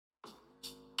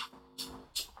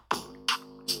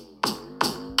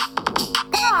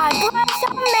bless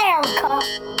America.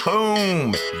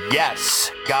 Boom.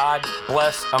 Yes. God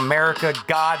bless America.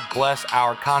 God bless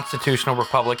our constitutional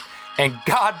republic. And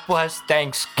God bless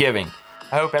Thanksgiving.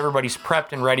 I hope everybody's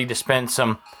prepped and ready to spend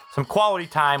some quality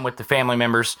time with the family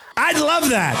members. I'd love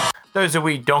that. Those that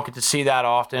we don't get to see that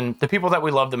often, the people that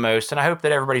we love the most. And I hope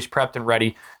that everybody's prepped and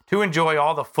ready to enjoy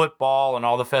all the football and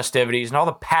all the festivities and all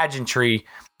the pageantry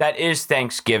that is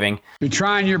Thanksgiving. You're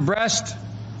trying your best,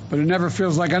 but it never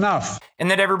feels like enough. And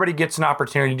that everybody gets an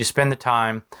opportunity to spend the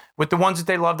time with the ones that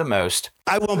they love the most.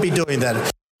 I won't be doing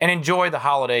that. And enjoy the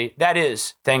holiday that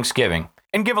is Thanksgiving.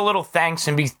 And give a little thanks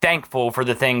and be thankful for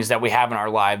the things that we have in our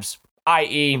lives,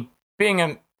 i.e.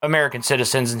 being American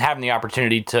citizens and having the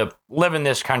opportunity to live in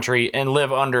this country and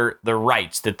live under the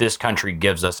rights that this country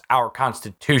gives us, our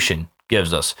Constitution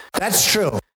gives us. That's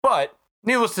true. But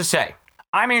needless to say,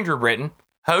 I'm Andrew Britton,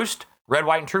 host, Red,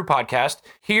 White, and True podcast,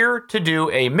 here to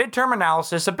do a midterm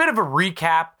analysis, a bit of a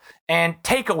recap, and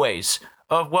takeaways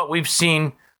of what we've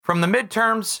seen from the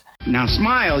midterms. Now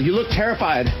smile, you look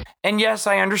terrified. And yes,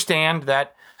 I understand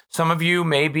that some of you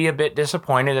may be a bit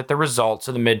disappointed at the results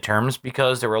of the midterms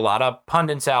because there were a lot of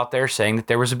pundits out there saying that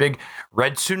there was a big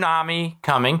red tsunami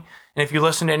coming. And if you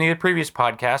listen to any of the previous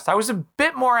podcasts, I was a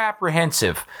bit more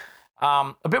apprehensive,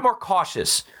 a bit more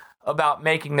cautious about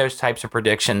making those types of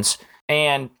predictions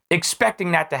and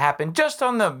expecting that to happen just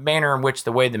on the manner in which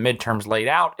the way the midterms laid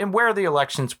out and where the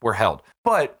elections were held.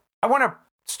 But I want to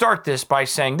start this by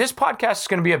saying this podcast is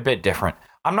going to be a bit different.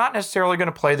 I'm not necessarily going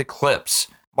to play the clips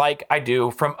like I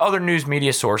do from other news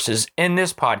media sources in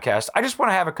this podcast. I just want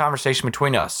to have a conversation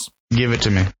between us. Give it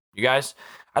to me. You guys,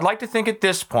 I'd like to think at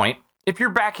this point, if you're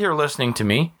back here listening to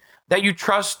me, that you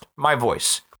trust my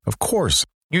voice. Of course.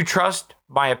 You trust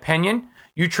my opinion.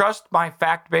 You trust my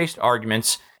fact-based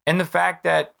arguments and the fact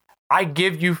that I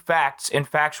give you facts and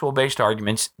factual-based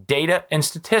arguments, data and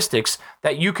statistics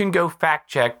that you can go fact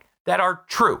check that are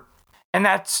true. And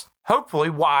that's hopefully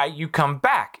why you come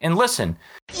back and listen.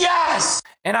 Yes!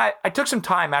 And I took some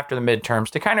time after the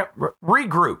midterms to kind of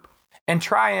regroup and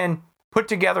try and put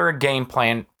together a game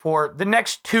plan for the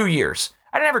next 2 years.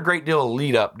 I didn't have a great deal of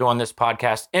lead up doing this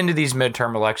podcast into these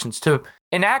midterm elections to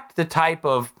enact the type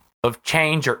of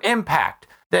change or impact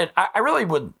that I really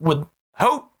would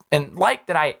hope and like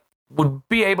that I would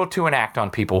be able to enact on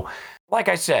people. Like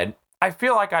I said, I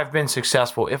feel like I've been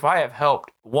successful if I have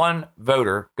helped one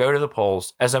voter go to the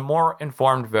polls as a more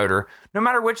informed voter, no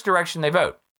matter which direction they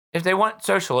vote. If they want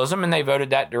socialism and they voted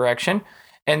that direction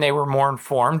and they were more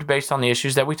informed based on the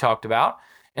issues that we talked about,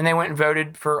 and they went and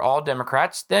voted for all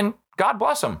Democrats, then God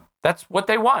bless them. That's what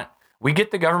they want. We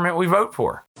get the government we vote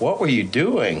for. What were you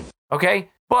doing? Okay,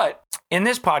 but in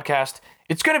this podcast,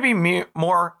 it's going to be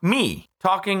more me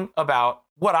talking about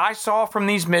what I saw from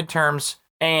these midterms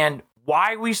and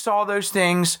why we saw those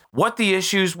things, what the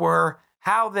issues were,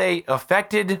 how they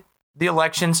affected the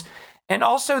elections, and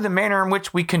also the manner in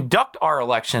which we conduct our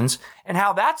elections and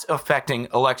how that's affecting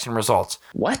election results.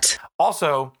 What?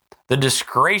 Also, the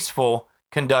disgraceful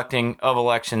conducting of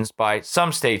elections by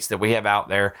some states that we have out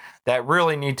there that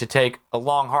really need to take a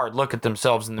long, hard look at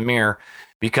themselves in the mirror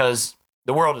because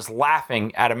the world is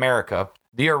laughing at America,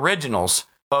 the originals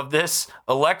of this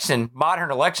modern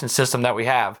election system that we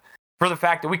have, for the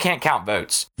fact that we can't count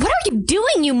votes. What are you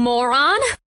doing, you moron?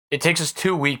 It takes us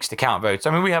 2 weeks to count votes.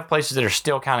 I mean, we have places that are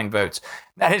still counting votes.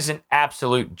 That is an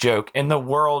absolute joke, and the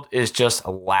world is just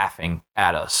laughing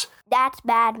at us. That's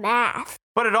bad math.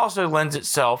 But it also lends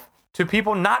itself to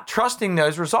people not trusting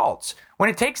those results. When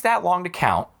it takes that long to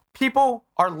count, people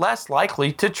are less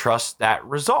likely to trust that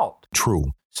result.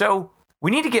 True. So we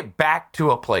need to get back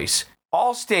to a place.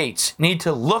 All states need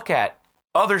to look at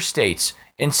other states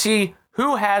and see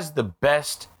who has the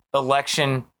best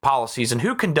election policies and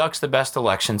who conducts the best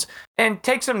elections, and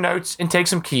take some notes and take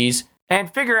some keys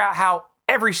and figure out how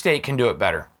every state can do it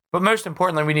better. But most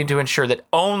importantly, we need to ensure that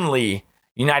only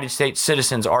United States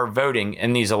citizens are voting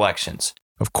in these elections.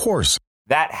 Of course.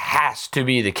 That has to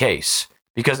be the case,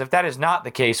 because if that is not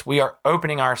the case, we are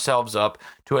opening ourselves up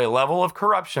to a level of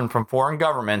corruption from foreign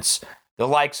governments, the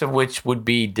likes of which would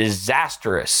be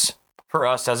disastrous for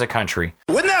us as a country.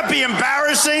 Wouldn't that be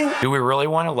embarrassing? Do we really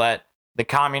want to let the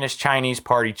Communist Chinese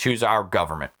Party choose our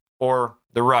government, or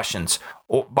the Russians,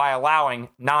 or by allowing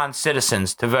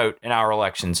non-citizens to vote in our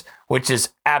elections, which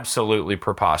is absolutely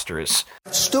preposterous?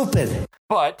 Stupid.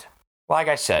 But, like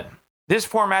I said, this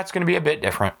format's going to be a bit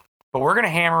different, but we're going to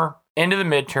hammer into the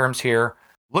midterms here,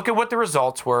 look at what the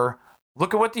results were,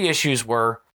 look at what the issues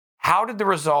were, how did the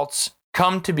results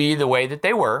come to be the way that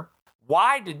they were,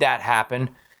 why did that happen,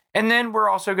 and then we're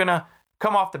also going to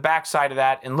come off the backside of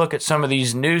that and look at some of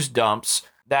these news dumps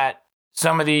that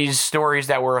some of these stories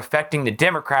that were affecting the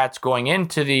Democrats going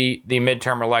into the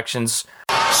midterm elections.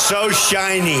 So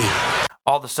shiny.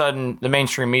 All of a sudden, the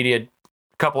mainstream media,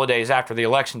 a couple of days after the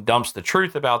election, dumps the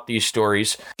truth about these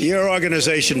stories. Your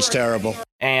organization's terrible.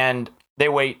 And they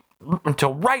wait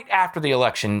until right after the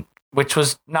election, which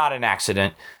was not an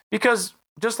accident, because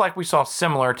just like we saw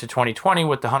similar to 2020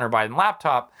 with the Hunter Biden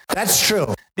laptop, That's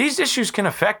true. these issues can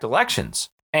affect elections.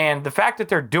 And the fact that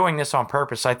they're doing this on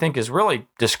purpose, I think, is really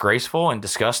disgraceful and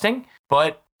disgusting.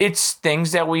 But it's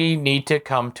things that we need to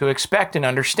come to expect and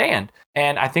understand.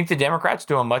 And I think the Democrats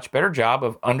do a much better job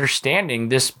of understanding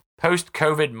this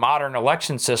post-COVID modern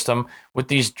election system with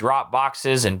these drop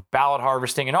boxes and ballot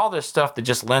harvesting and all this stuff that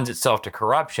just lends itself to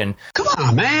corruption. Come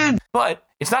on, man. But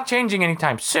it's not changing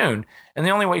anytime soon. And the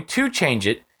only way to change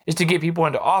it is to get people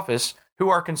into office who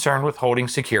are concerned with holding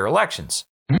secure elections.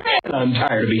 I'm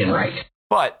tired of being right.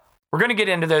 But we're going to get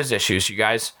into those issues, you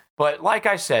guys. But like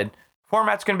I said,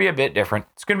 format's going to be a bit different.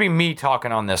 It's going to be me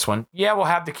talking on this one. Yeah, we'll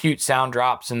have the cute sound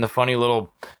drops and the funny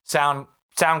little sound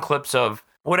clips of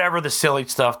whatever the silly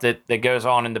stuff that goes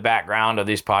on in the background of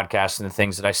these podcasts and the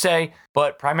things that I say.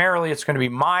 But primarily, it's going to be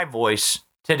my voice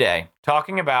today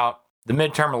talking about the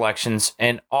midterm elections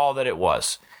and all that it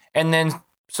was. And then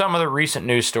some of the recent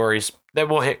news stories that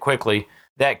we'll hit quickly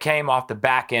that came off the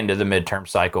back end of the midterm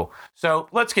cycle. So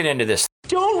let's get into this.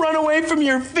 Don't run away from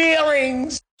your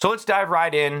feelings. So let's dive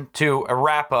right into a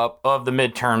wrap up of the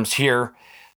midterms here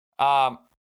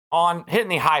on hitting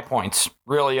the high points,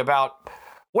 really, about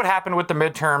what happened with the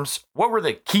midterms, what were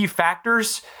the key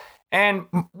factors, and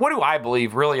what do I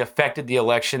believe really affected the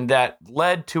election that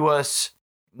led to us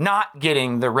not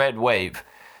getting the red wave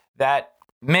that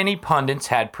many pundits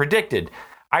had predicted.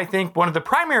 I think one of the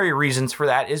primary reasons for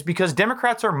that is because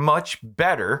Democrats are much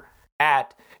better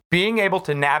at being able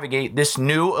to navigate this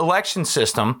new election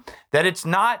system, that it's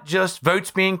not just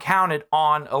votes being counted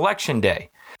on election day.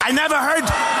 I never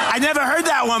heard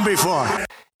that one before.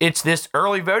 It's this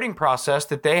early voting process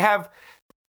that they have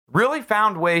really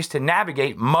found ways to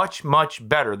navigate much, much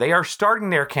better. They are starting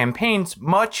their campaigns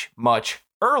much, much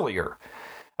earlier.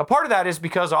 A part of that is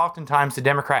because oftentimes the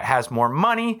Democrat has more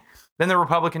money than the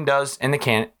Republican does in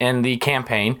the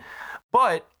campaign,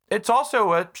 but it's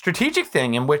also a strategic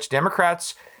thing in which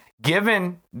Democrats,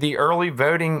 given the early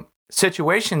voting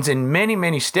situations in many,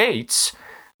 many states,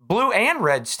 blue and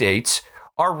red states,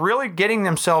 are really getting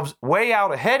themselves way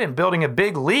out ahead and building a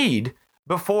big lead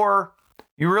before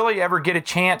you really ever get a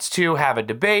chance to have a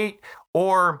debate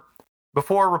or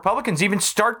before Republicans even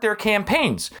start their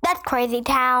campaigns. That's crazy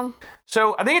town.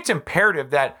 So I think it's imperative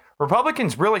that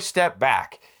Republicans really step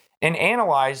back and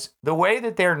analyze the way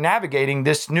that they're navigating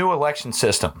this new election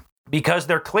system, because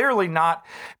they're clearly not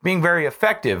being very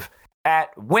effective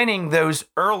at winning those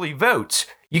early votes.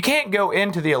 You can't go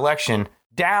into the election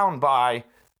down by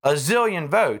a zillion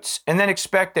votes and then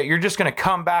expect that you're just going to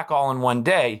come back all in one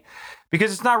day,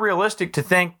 because it's not realistic to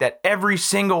think that every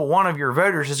single one of your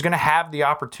voters is going to have the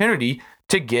opportunity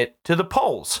to get to the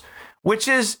polls, which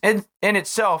is in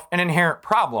itself an inherent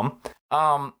problem.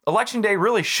 Election day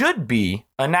really should be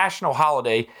a national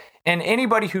holiday, and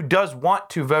anybody who does want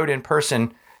to vote in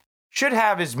person should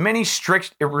have as many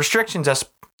strict restrictions as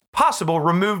possible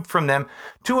removed from them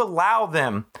to allow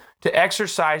them to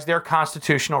exercise their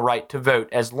constitutional right to vote,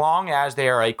 as long as they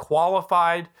are a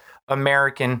qualified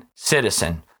American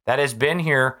citizen that has been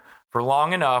here for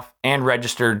long enough and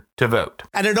registered to vote.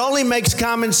 And it only makes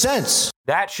common sense.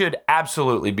 That should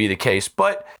absolutely be the case.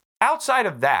 But outside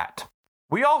of that,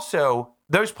 we also,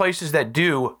 those places that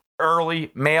do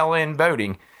early mail-in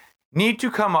voting, need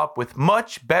to come up with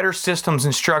much better systems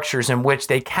and structures in which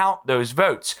they count those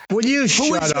votes. Will you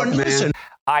shut up, man?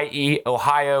 I.e.,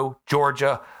 Ohio,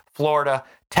 Georgia, Florida,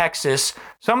 Texas,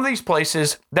 some of these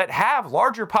places that have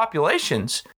larger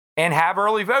populations and have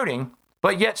early voting,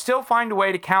 but yet still find a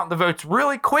way to count the votes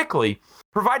really quickly,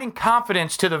 providing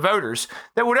confidence to the voters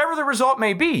that whatever the result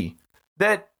may be,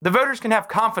 that the voters can have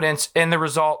confidence in the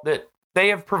result that they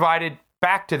have provided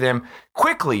back to them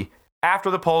quickly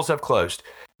after the polls have closed.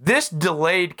 This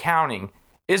delayed counting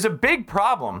is a big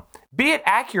problem, be it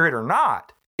accurate or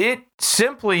not. It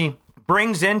simply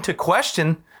brings into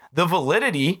question the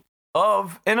validity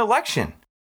of an election.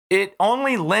 It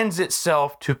only lends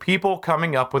itself to people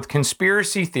coming up with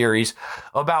conspiracy theories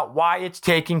about why it's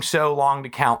taking so long to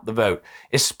count the vote,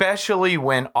 especially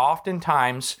when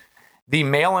oftentimes the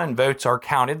mail-in votes are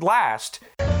counted last.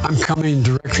 I'm coming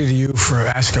directly to you for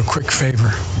ask a quick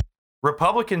favor.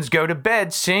 Republicans go to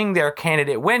bed seeing their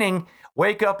candidate winning,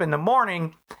 wake up in the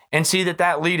morning and see that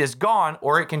that lead is gone,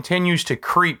 or it continues to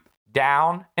creep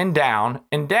down and down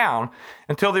and down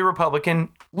until the Republican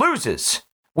loses,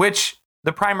 which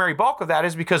the primary bulk of that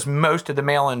is because most of the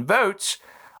mail-in votes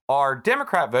are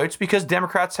Democrat votes, because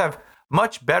Democrats have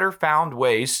much better found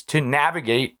ways to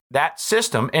navigate that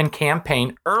system and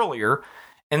campaign earlier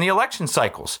in the election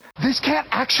cycles. This can't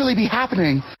actually be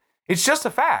happening. It's just a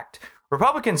fact.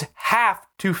 Republicans have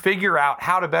to figure out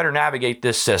how to better navigate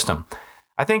this system.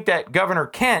 I think that Governor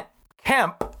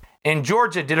Kemp in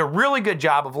Georgia did a really good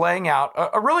job of laying out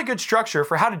a really good structure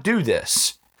for how to do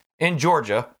this in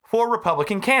Georgia for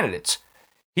Republican candidates.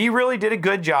 He really did a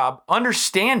good job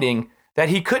understanding that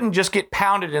he couldn't just get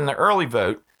pounded in the early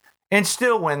vote and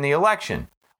still win the election.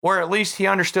 Or at least he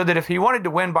understood that if he wanted to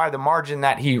win by the margin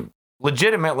that he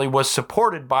legitimately was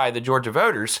supported by the Georgia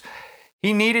voters,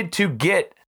 he needed to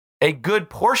get a good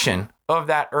portion of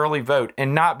that early vote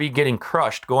and not be getting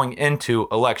crushed going into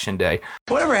election day.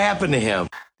 Whatever happened to him?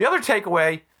 The other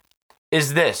takeaway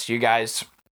is this, you guys.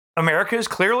 America is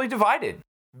clearly divided,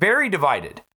 very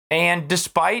divided. And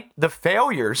despite the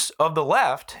failures of the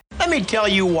left, Let me tell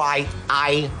you why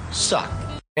I suck.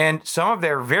 and some of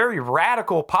their very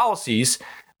radical policies,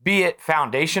 be it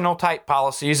foundational type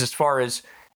policies as far as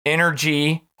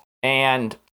energy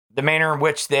and the manner in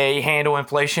which they handle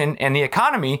inflation and the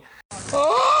economy,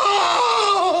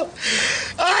 Oh,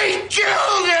 I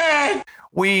killed it!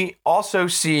 we also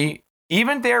see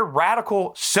even their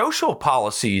radical social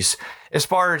policies as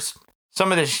far as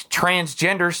some of this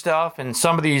transgender stuff and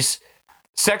some of these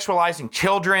sexualizing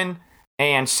children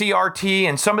and CRT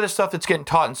and some of the stuff that's getting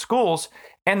taught in schools,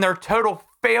 and their total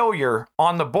failure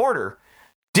on the border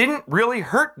didn't really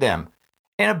hurt them.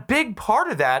 And a big part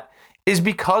of that is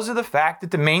because of the fact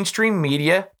that the mainstream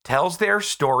media tells their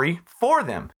story for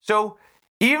them. So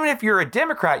even if you're a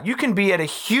Democrat, you can be at a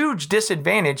huge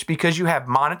disadvantage because you have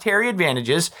monetary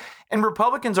advantages, and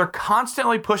Republicans are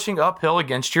constantly pushing uphill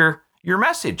against your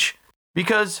message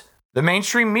because the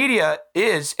mainstream media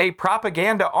is a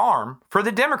propaganda arm for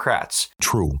the Democrats.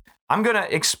 True. I'm going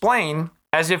to explain,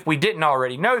 as if we didn't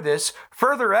already know this,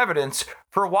 further evidence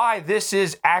for why this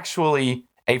is actually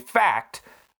a fact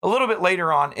a little bit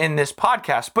later on in this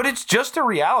podcast, but it's just a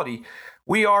reality.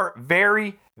 We are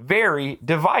very, very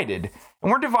divided,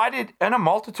 and we're divided in a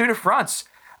multitude of fronts: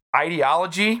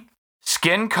 ideology,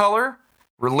 skin color,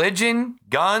 religion,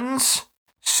 guns,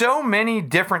 so many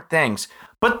different things.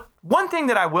 But one thing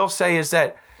that I will say is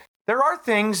that there are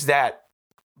things that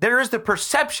there is the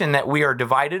perception that we are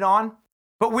divided on,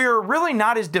 but we are really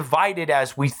not as divided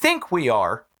as we think we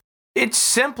are. It's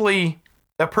simply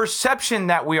the perception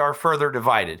that we are further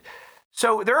divided.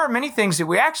 So there are many things that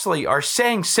we actually are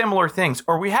saying similar things,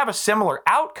 or we have a similar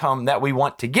outcome that we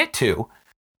want to get to,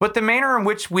 but the manner in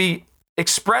which we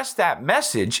express that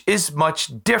message is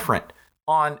much different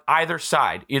on either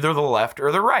side, either the left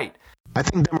or the right. I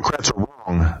think Democrats are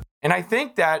wrong. And I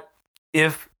think that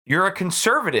if you're a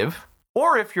conservative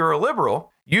or if you're a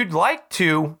liberal, you'd like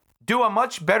to do a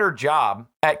much better job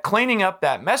at cleaning up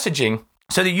that messaging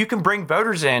so that you can bring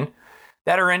voters in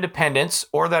that are independents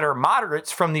or that are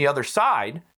moderates from the other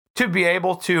side to be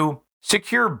able to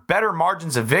secure better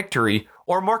margins of victory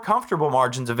or more comfortable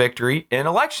margins of victory in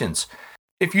elections.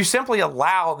 If you simply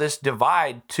allow this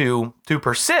divide to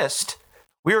persist,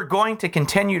 we are going to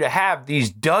continue to have these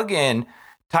dug-in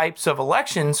types of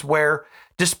elections where,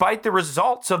 despite the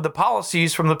results of the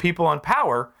policies from the people in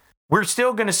power, we're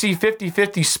still going to see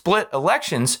 50-50 split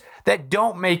elections that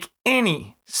don't make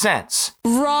any sense.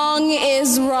 Wrong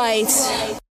is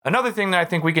right. Another thing that I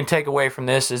think we can take away from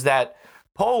this is that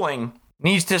polling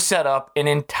needs to set up an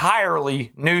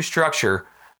entirely new structure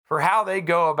for how they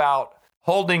go about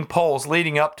holding polls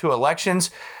leading up to elections,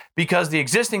 because the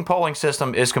existing polling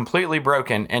system is completely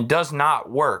broken and does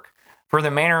not work for the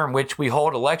manner in which we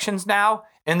hold elections now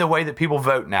and the way that people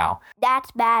vote now. That's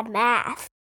bad math.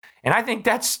 And I think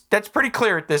that's pretty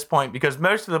clear at this point, because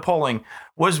most of the polling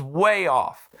was way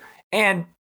off. And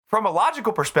from a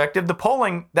logical perspective, the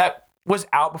polling that was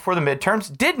out before the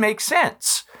midterms did make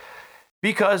sense,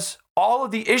 because all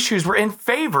of the issues were in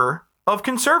favor of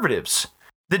conservatives.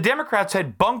 The Democrats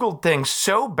had bungled things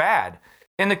so bad,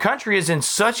 and the country is in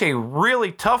such a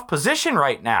really tough position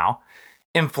right now.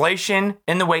 Inflation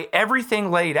and the way everything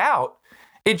laid out,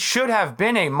 it should have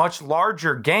been a much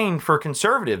larger gain for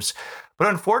conservatives. But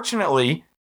unfortunately,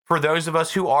 for those of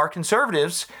us who are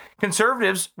conservatives,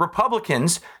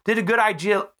 Republicans did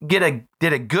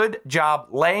a good job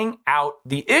laying out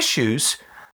the issues,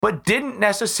 but didn't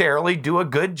necessarily do a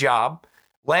good job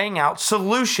laying out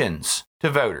solutions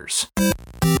to voters.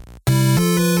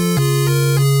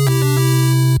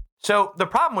 So the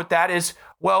problem with that is,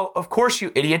 well, of course,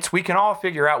 you idiots, we can all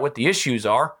figure out what the issues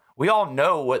are. We all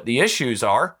know what the issues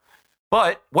are.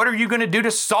 But what are you going to do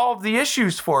to solve the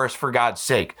issues for us, for God's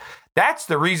sake? That's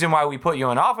the reason why we put you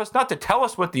in office, not to tell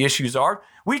us what the issues are.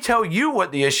 We tell you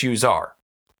what the issues are.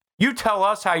 You tell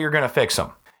us how you're going to fix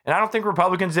them. And I don't think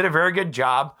Republicans did a very good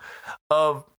job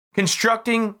of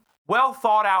constructing well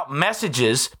thought out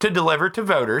messages to deliver to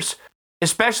voters,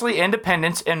 especially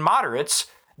independents and moderates,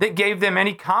 that gave them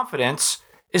any confidence,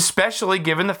 especially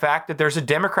given the fact that there's a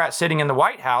Democrat sitting in the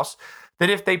White House, that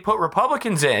if they put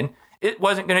Republicans in, it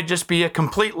wasn't going to just be a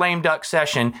complete lame duck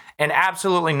session and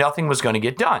absolutely nothing was going to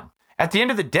get done. At the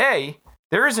end of the day,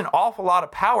 there is an awful lot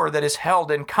of power that is held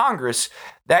in Congress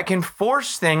that can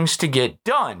force things to get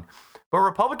done. But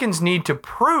Republicans need to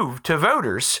prove to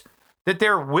voters that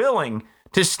they're willing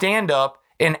to stand up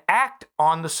and act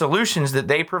on the solutions that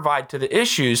they provide to the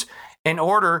issues in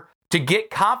order to get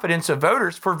confidence of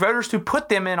voters for voters to put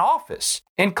them in office.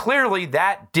 And clearly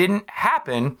that didn't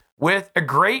happen with a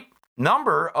great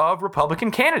number of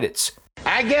Republican candidates.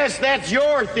 I guess that's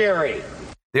your theory.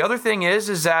 The other thing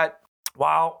is that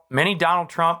while many Donald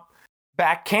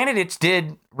Trump-backed candidates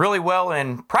did really well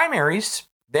in primaries,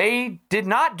 they did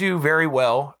not do very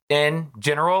well in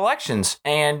general elections.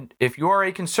 And if you are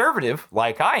a conservative,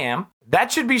 like I am,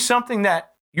 that should be something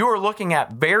that you are looking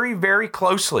at very, very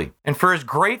closely. And for as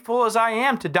grateful as I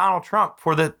am to Donald Trump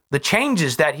for the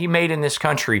changes that he made in this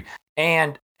country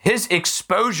and his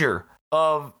exposure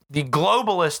of the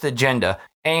globalist agenda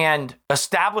and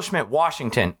establishment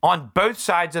Washington on both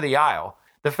sides of the aisle,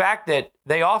 the fact that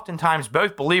they oftentimes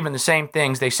both believe in the same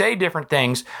things, they say different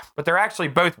things, but they're actually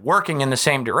both working in the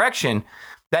same direction,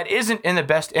 that isn't in the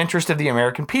best interest of the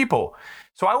American people.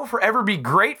 So I will forever be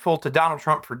grateful to Donald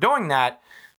Trump for doing that,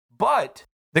 but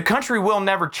the country will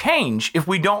never change if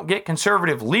we don't get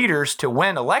conservative leaders to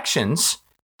win elections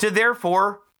to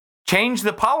therefore change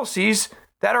the policies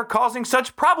that are causing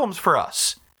such problems for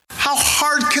us. How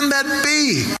hard can that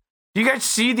be? Do you guys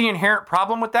see the inherent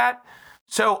problem with that?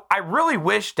 So I really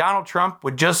wish Donald Trump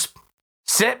would just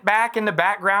sit back in the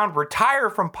background, retire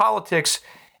from politics,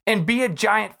 and be a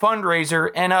giant fundraiser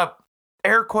and a,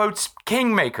 air quotes,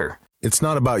 kingmaker. It's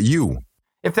not about you.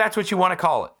 If that's what you want to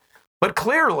call it. But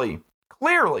clearly,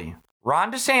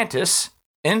 Ron DeSantis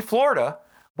in Florida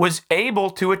was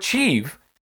able to achieve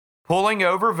pulling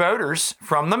over voters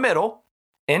from the middle,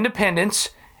 independents,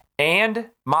 and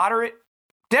moderate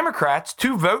Democrats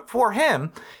to vote for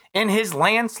him in his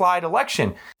landslide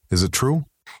election. Is it true?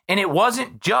 And it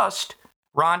wasn't just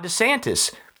Ron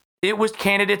DeSantis. It was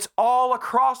candidates all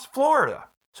across Florida.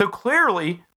 So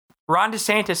clearly, Ron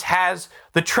DeSantis has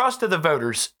the trust of the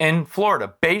voters in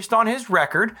Florida based on his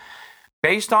record,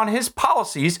 based on his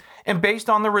policies, and based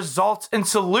on the results and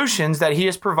solutions that he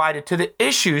has provided to the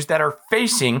issues that are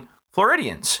facing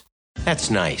Floridians. That's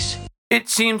nice. It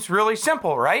seems really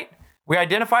simple, right? We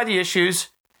identify the issues,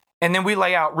 and then we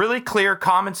lay out really clear,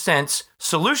 common sense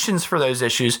solutions for those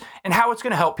issues and how it's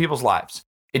going to help people's lives.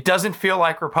 It doesn't feel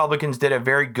like Republicans did a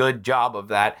very good job of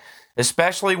that,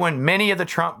 especially when many of the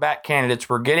Trump-backed candidates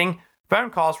were getting phone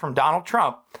calls from Donald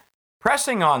Trump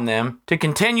pressing on them to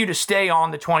continue to stay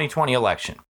on the 2020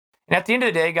 election. And at the end of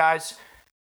the day, guys,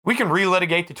 we can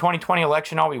relitigate the 2020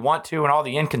 election all we want to and all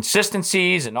the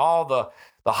inconsistencies and all the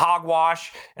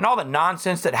hogwash and all the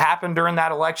nonsense that happened during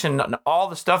that election and all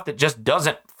the stuff that just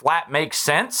doesn't flat make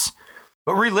sense.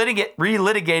 But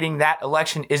relitigating that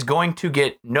election is going to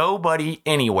get nobody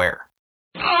anywhere.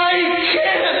 I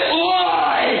can't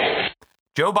lie!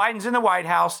 Joe Biden's in the White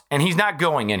House, and he's not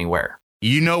going anywhere.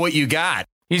 You know what you got.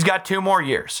 He's got 2 more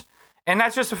years. And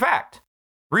that's just a fact.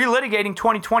 Relitigating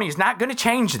 2020 is not going to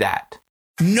change that.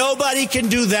 Nobody can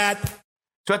do that.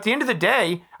 So at the end of the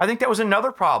day, I think that was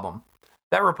another problem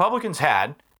that Republicans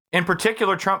had, in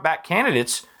particular Trump-backed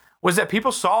candidates, was that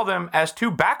people saw them as too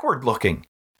backward-looking.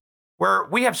 Where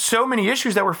we have so many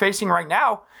issues that we're facing right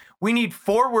now, we need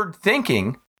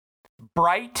forward-thinking,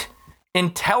 bright,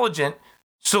 intelligent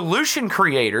solution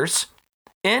creators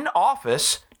in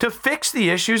office to fix the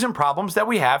issues and problems that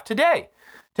we have today,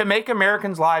 to make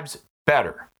Americans' lives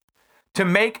better, to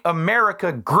make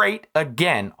America great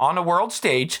again on the world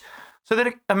stage so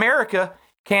that America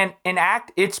can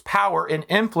enact its power and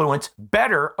influence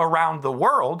better around the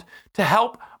world to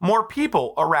help more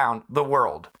people around the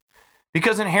world.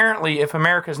 Because inherently, if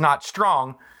America is not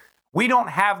strong, we don't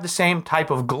have the same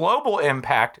type of global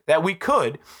impact that we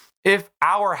could if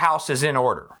our house is in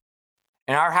order.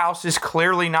 And our house is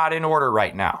clearly not in order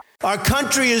right now. Our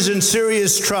country is in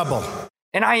serious trouble.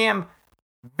 And I am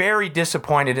very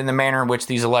disappointed in the manner in which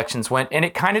these elections went, and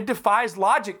it kind of defies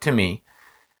logic to me.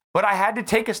 But I had to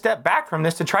take a step back from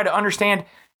this to try to understand,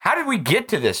 how did we get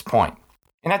to this point?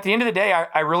 And at the end of the day,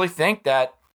 I really think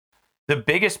that the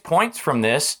biggest points from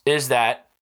this is that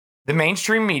The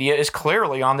mainstream media is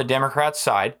clearly on the Democrats'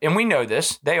 side, and we know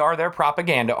this. They are their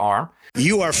propaganda arm.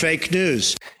 You are fake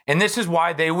news. And this is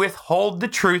why they withhold the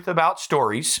truth about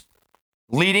stories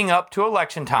leading up to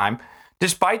election time,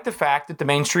 despite the fact that the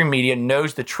mainstream media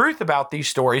knows the truth about these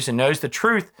stories and knows the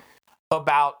truth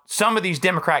about some of these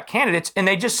Democrat candidates, and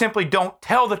they just simply don't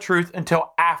tell the truth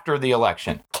until after the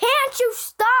election. Can't you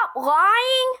stop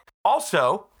lying?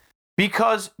 Also,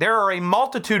 because there are a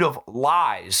multitude of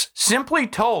lies simply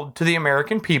told to the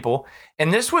American people,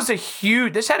 and this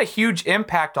had a huge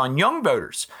impact on young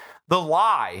voters. The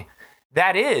lie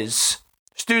that is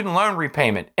student loan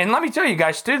repayment. And let me tell you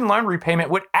guys, student loan repayment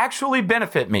would actually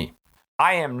benefit me.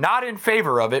 I am not in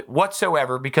favor of it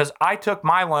whatsoever because I took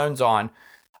my loans on.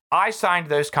 I signed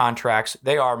those contracts.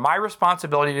 They are my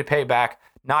responsibility to pay back,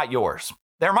 not yours.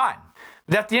 They're mine.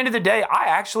 But at the end of the day, I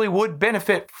actually would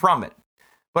benefit from it.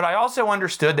 But I also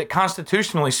understood that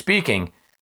constitutionally speaking,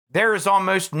 there is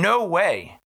almost no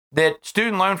way that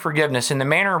student loan forgiveness in the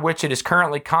manner in which it is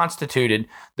currently constituted,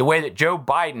 the way that Joe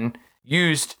Biden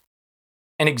used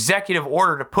an executive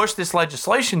order to push this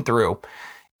legislation through,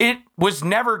 it was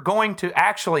never going to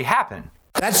actually happen.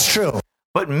 That's true.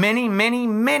 But many, many,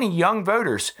 many young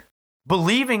voters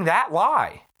believing that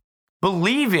lie,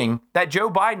 believing that Joe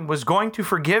Biden was going to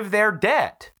forgive their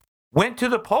debt, went to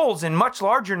the polls in much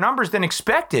larger numbers than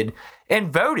expected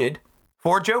and voted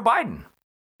for Joe Biden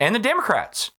and the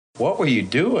Democrats. What were you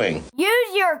doing?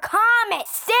 Use your common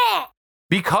sense.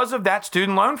 Because of that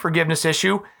student loan forgiveness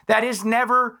issue, that is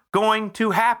never going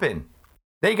to happen.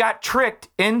 They got tricked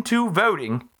into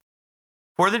voting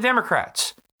for the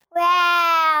Democrats.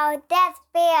 Wow, that's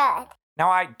bad. Now,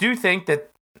 I do think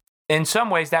that in some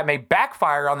ways that may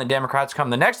backfire on the Democrats come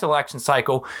the next election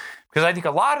cycle, because I think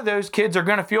a lot of those kids are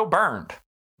going to feel burned.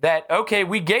 That, okay,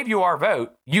 we gave you our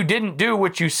vote. You didn't do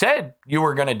what you said you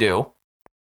were going to do.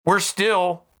 We're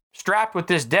still strapped with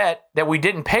this debt that we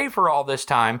didn't pay for all this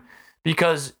time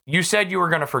because you said you were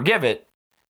going to forgive it.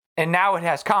 And now it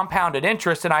has compounded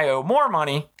interest and I owe more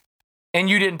money. And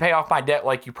you didn't pay off my debt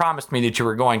like you promised me that you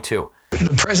were going to.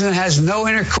 The president has no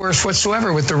intercourse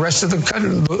whatsoever with the rest of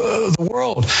the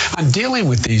world on dealing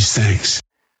with these things.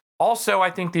 Also, I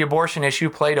think the abortion issue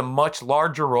played a much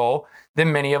larger role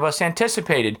than many of us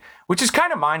anticipated, which is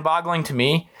kind of mind-boggling to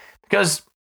me because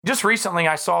just recently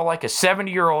I saw like a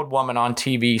 70-year-old woman on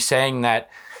TV saying that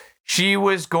she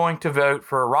was going to vote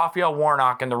for Raphael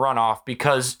Warnock in the runoff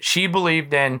because she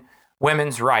believed in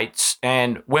women's rights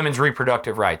and women's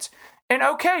reproductive rights. And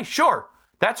okay, sure,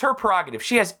 that's her prerogative.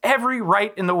 She has every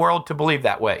right in the world to believe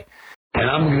that way. And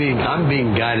I'm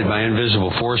being guided by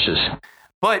invisible forces.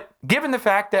 But given the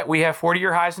fact that we have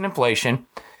 40-year highs in inflation,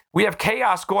 we have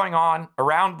chaos going on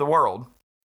around the world,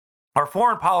 our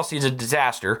foreign policy is a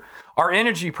disaster, our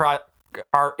energy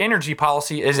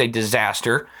policy is a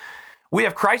disaster, we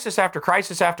have crisis after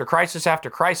crisis after crisis after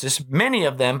crisis, many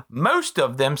of them, most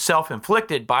of them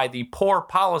self-inflicted by the poor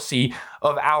policy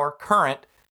of our current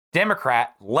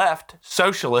Democrat, left,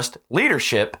 socialist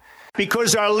leadership.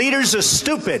 Because our leaders are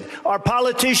stupid. Our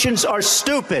politicians are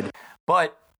stupid.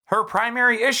 But her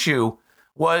primary issue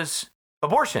was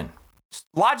abortion.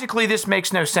 Logically, this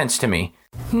makes no sense to me.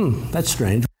 That's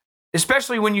strange.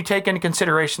 Especially when you take into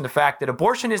consideration the fact that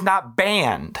abortion is not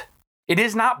banned. It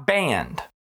is not banned.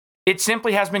 It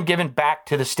simply has been given back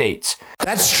to the states.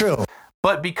 That's true.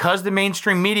 But because the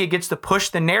mainstream media gets to push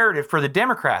the narrative for the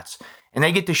Democrats, and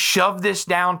they get to shove this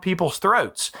down people's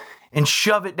throats and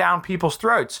shove it down people's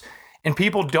throats. And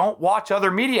people don't watch other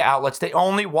media outlets. They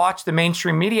only watch the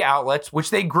mainstream media outlets, which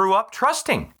they grew up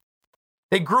trusting.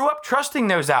 They grew up trusting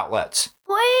those outlets.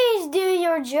 Please do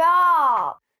your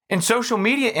job. And social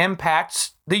media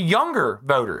impacts the younger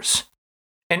voters.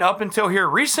 And up until here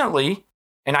recently,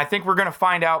 and I think we're going to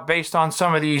find out based on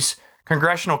some of these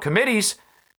congressional committees,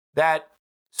 that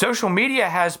social media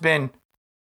has been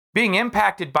being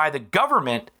impacted by the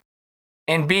government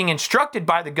and being instructed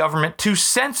by the government to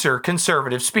censor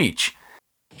conservative speech.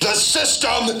 The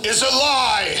system is a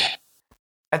lie.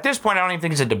 At this point, I don't even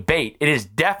think it's a debate. It is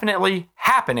definitely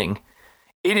happening.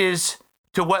 It is,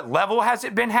 to what level has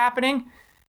it been happening?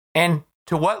 And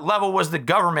to what level was the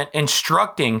government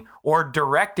instructing or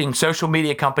directing social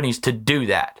media companies to do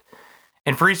that?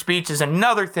 And free speech is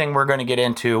another thing we're going to get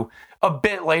into a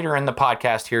bit later in the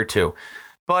podcast here too.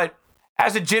 But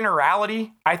as a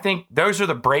generality, I think those are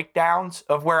the breakdowns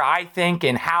of where I think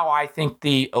and how I think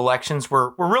the elections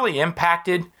were really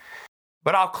impacted.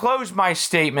 But I'll close my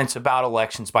statements about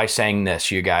elections by saying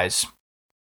this, you guys.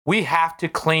 We have to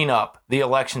clean up the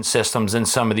election systems in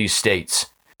some of these states.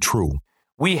 True.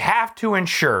 We have to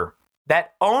ensure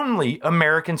that only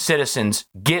American citizens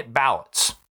get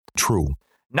ballots. True.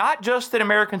 Not just that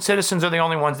American citizens are the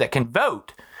only ones that can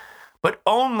vote, but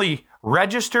only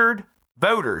registered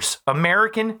voters,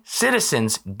 American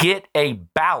citizens, get a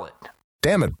ballot.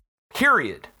 Damn it.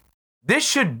 Period. This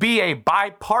should be a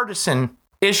bipartisan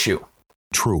issue.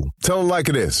 True. Tell it like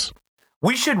it is.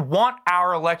 We should want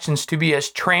our elections to be as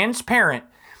transparent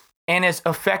and as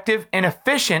effective and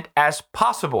efficient as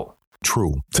possible.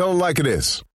 True. Tell it like it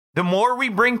is. The more we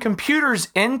bring computers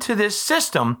into this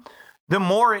system, the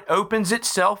more it opens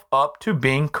itself up to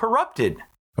being corrupted.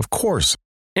 Of course.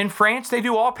 In France, they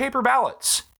do all paper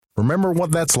ballots. Remember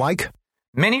what that's like?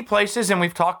 Many places, and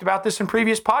we've talked about this in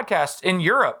previous podcasts, in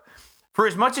Europe, for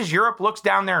as much as Europe looks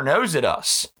down their nose at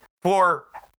us, for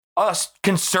us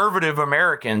conservative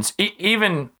Americans, they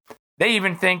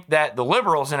even think that the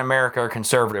liberals in America are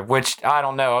conservative, which I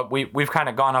don't know. We've kind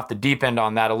of gone off the deep end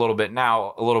on that a little bit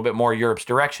now, a little bit more Europe's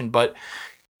direction. But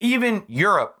even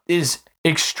Europe is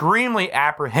extremely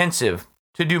apprehensive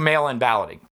to do mail-in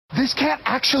balloting. This can't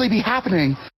actually be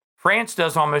happening. France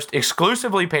does almost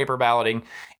exclusively paper balloting.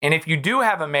 And if you do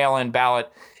have a mail-in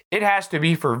ballot, it has to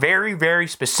be for very, very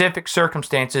specific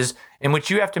circumstances in which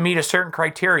you have to meet a certain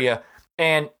criteria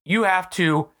and you have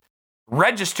to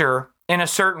register in a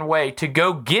certain way to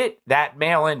go get that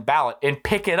mail-in ballot and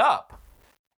pick it up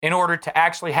in order to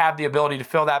actually have the ability to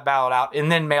fill that ballot out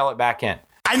and then mail it back in.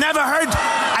 I never heard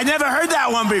that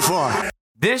one before.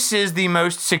 This is the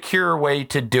most secure way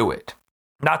to do it.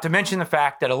 Not to mention the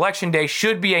fact that Election Day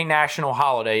should be a national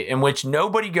holiday in which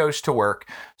nobody goes to work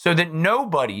so that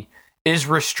nobody is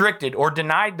restricted or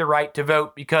denied the right to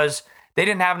vote because they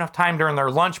didn't have enough time during their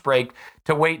lunch break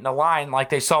to wait in a line like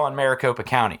they saw in Maricopa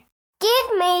County.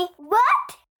 Give me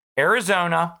what?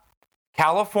 Arizona,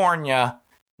 California,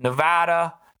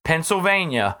 Nevada,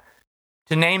 Pennsylvania,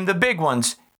 to name the big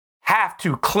ones, have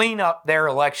to clean up their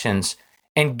elections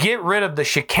and get rid of the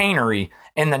chicanery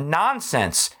and the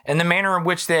nonsense and the manner in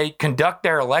which they conduct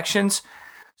their elections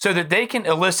so that they can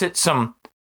elicit some,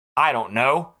 I don't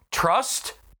know,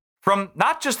 trust from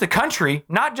not just the country,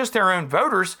 not just their own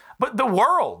voters, but the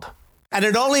world. And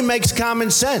it only makes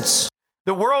common sense.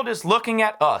 The world is looking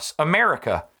at us,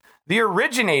 America, the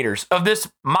originators of this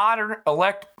modern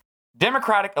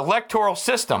democratic electoral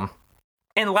system,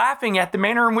 and laughing at the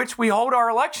manner in which we hold our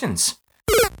elections.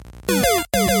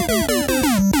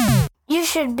 You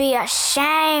should be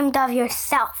ashamed of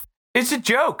yourself. It's a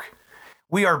joke.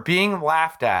 We are being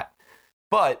laughed at.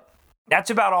 But that's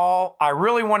about all I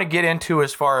really want to get into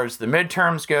as far as the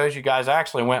midterms goes. You guys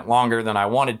actually went longer than I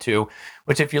wanted to,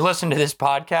 which if you listen to this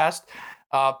podcast,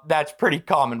 that's pretty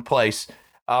commonplace.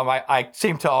 I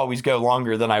seem to always go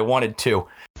longer than I wanted to.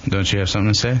 Don't you have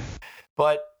something to say?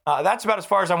 But that's about as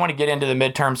far as I want to get into the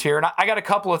midterms here. And I got a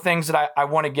couple of things that I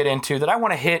want to get into that I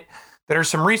want to hit that are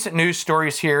some recent news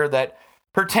stories here that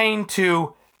pertain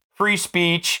to free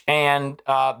speech and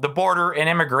the border and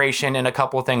immigration and a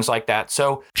couple of things like that.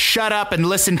 So Shut up and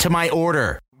listen to my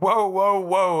order.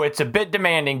 Whoa. It's a bit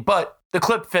demanding, but the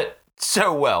clip fit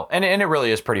so well. And it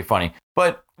really is pretty funny.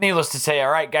 But needless to say,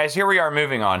 all right, guys, here we are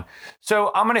moving on.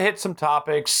 So I'm going to hit some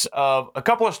topics of a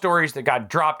couple of stories that got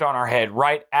dropped on our head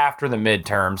right after the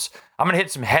midterms. I'm going to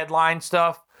hit some headline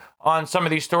stuff on some of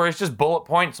these stories, just bullet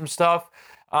point some stuff.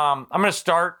 I'm going to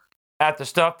start at the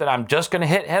stuff that I'm just going to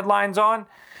hit headlines on.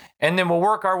 And then we'll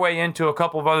work our way into a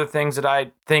couple of other things that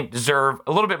I think deserve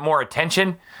a little bit more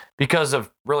attention because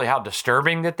of really how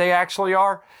disturbing that they actually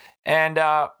are. And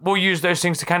we'll use those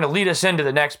things to kind of lead us into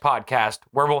the next podcast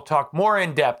where we'll talk more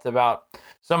in depth about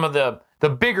some of the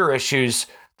bigger issues,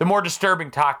 the more disturbing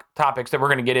topics that we're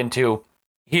going to get into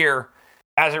here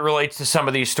as it relates to some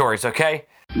of these stories, okay?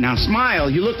 Now smile,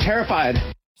 you look terrified.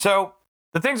 So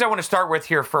the things I want to start with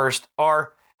here first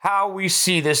are how we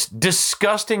see this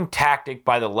disgusting tactic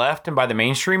by the left and by the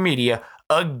mainstream media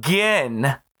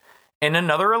again in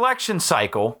another election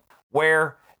cycle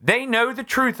where they know the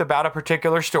truth about a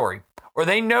particular story or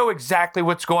they know exactly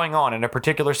what's going on in a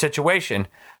particular situation,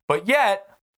 but yet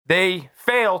they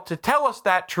fail to tell us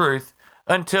that truth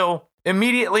until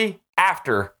immediately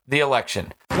after the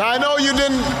election. Now, I know you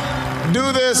didn't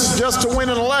do this just to win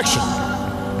an election.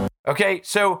 Okay,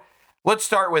 so let's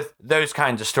start with those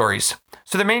kinds of stories.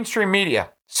 So the mainstream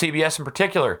media, CBS in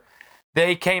particular,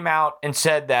 they came out and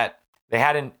said that they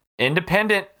had an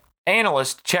independent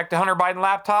analyst check the Hunter Biden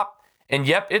laptop, and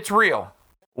yep, it's real.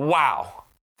 Wow.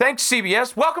 Thanks,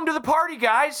 CBS. Welcome to the party,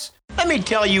 guys. Let me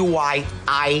tell you why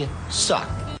I suck.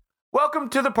 Welcome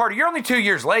to the party. You're only 2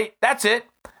 years late. That's it.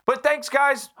 But thanks,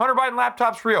 guys. Hunter Biden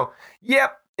laptop's real.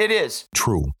 Yep, it is.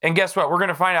 True. And guess what? We're going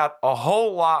to find out a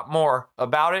whole lot more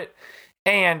about it.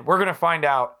 And we're going to find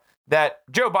out that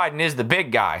Joe Biden is the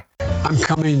big guy. I'm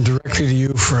coming directly to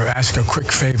you for ask a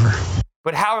quick favor.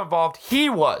 but how involved he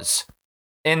was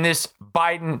in this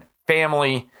Biden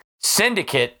family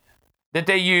syndicate that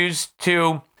they used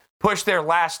to push their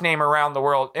last name around the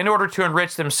world in order to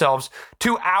enrich themselves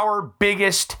to our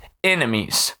biggest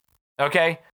enemies.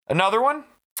 Okay? Another one.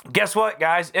 Guess what,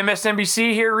 guys?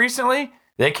 MSNBC here recently,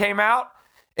 they came out,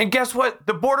 and guess what?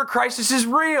 The border crisis is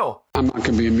real. I'm not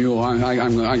going to be a mule.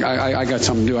 I got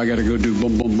something to do. I got to go do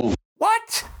boom, boom, boom.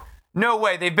 What? No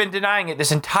way. They've been denying it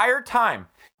this entire time.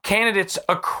 Candidates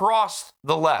across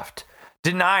the left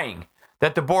denying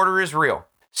that the border is real,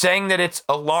 saying that it's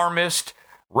alarmist,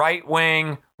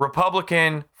 right-wing,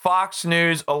 Republican, Fox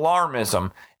News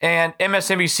alarmism. And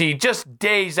MSNBC, just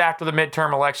days after the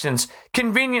midterm elections,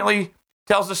 conveniently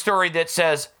tells a story that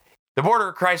says the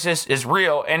border crisis is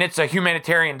real and it's a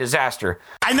humanitarian disaster.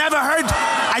 I never heard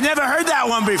that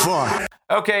one before.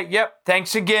 Okay, yep.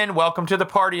 Thanks again. Welcome to the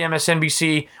party,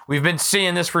 MSNBC. We've been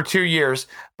seeing this for 2 years,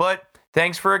 but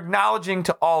thanks for acknowledging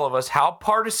to all of us how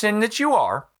partisan that you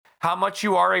are, how much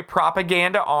you are a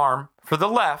propaganda arm for the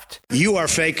left. You are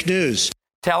fake news.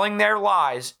 Telling their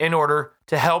lies in order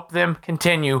to help them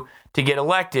continue to get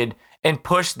elected and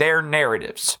push their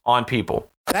narratives on people.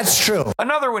 That's true.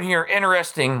 Another one here,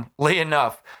 interestingly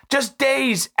enough, just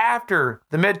days after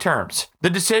the midterms, the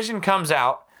decision comes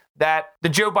out that the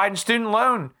Joe Biden student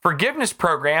loan forgiveness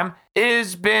program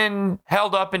is been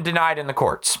held up and denied in the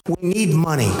courts. We need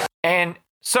money. And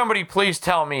somebody please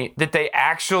tell me that they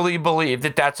actually believe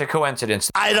that that's a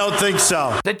coincidence. I don't think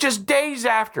so. That just days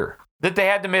after that they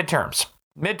had the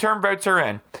midterm votes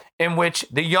are in which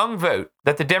the young vote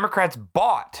that the Democrats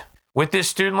bought with this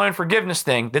student loan forgiveness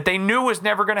thing that they knew was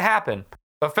never going to happen,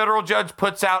 a federal judge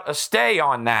puts out a stay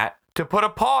on that to put a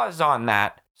pause on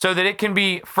that so that it can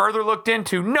be further looked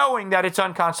into, knowing that it's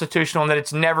unconstitutional and that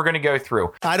it's never going to go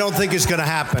through. I don't think it's going to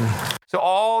happen. So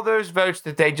all those votes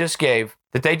that they just gave,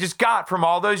 that they just got from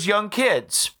all those young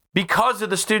kids because of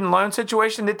the student loan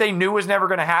situation that they knew was never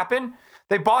going to happen,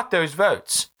 they bought those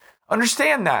votes.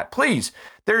 Understand that, please.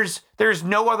 There's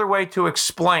no other way to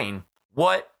explain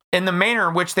what in the manner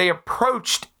in which they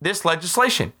approached this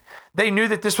legislation. They knew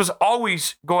that this was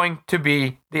always going to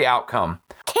be the outcome.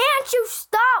 Can't you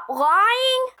stop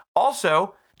lying?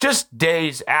 Also, just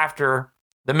days after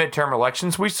the midterm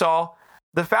elections, we saw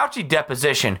the Fauci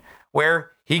deposition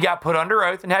where he got put under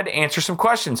oath and had to answer some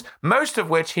questions, most of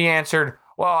which he answered,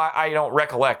 well, I don't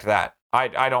recollect that.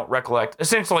 I don't recollect.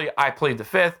 Essentially, I plead the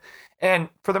fifth. And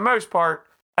for the most part,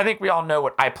 I think we all know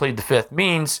what I plead the fifth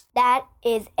means. That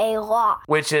is a lie.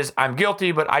 Which is I'm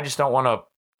guilty, but I just don't want to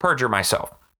perjure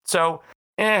myself. So,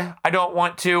 I don't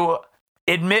want to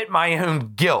admit my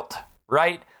own guilt,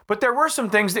 right? But there were some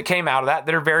things that came out of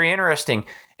that are very interesting.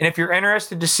 And if you're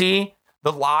interested to see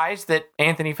the lies that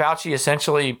Anthony Fauci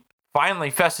essentially finally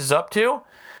fesses up to,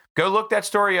 go look that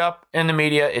story up in the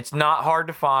media. It's not hard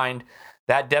to find.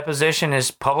 That deposition is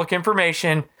public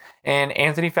information. And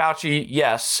Anthony Fauci,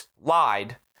 yes,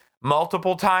 lied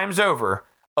multiple times over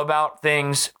about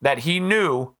things that he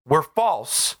knew were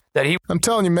false, that he I'm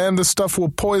telling you, man, this stuff will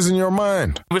poison your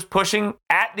mind. was pushing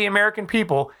at the American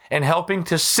people and helping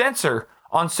to censor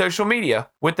on social media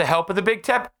with the help of the big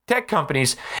tech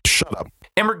companies. Shut up.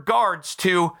 In regards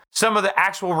to some of the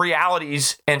actual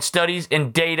realities and studies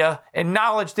and data and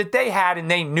knowledge that they had and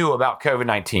they knew about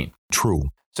COVID-19. True.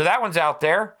 So that one's out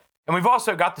there. And we've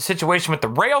also got the situation with the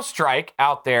rail strike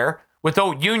out there with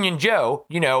old Union Joe,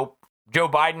 Joe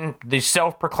Biden, the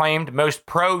self-proclaimed most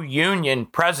pro-union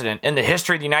president in the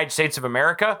history of the United States of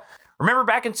America. Remember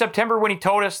back in September when he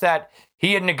told us that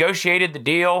he had negotiated the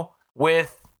deal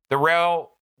with the rail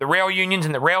unions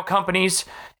and the rail companies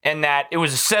and that it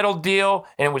was a settled deal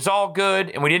and it was all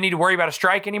good and we didn't need to worry about a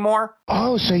strike anymore?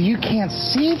 Oh, so you can't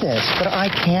see this, but I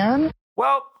can?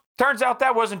 Well, turns out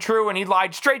that wasn't true, and he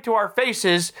lied straight to our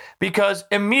faces because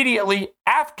immediately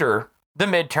after the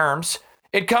midterms,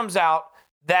 it comes out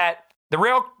that the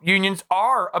rail unions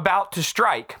are about to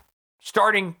strike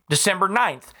starting December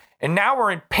 9th. And now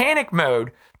we're in panic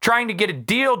mode trying to get a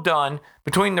deal done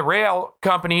between the rail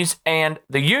companies and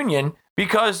the union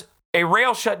because a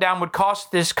rail shutdown would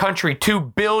cost this country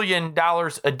 $2 billion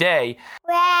a day.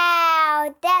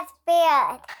 Wow, that's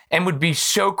bad. And would be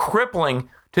so crippling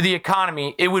to the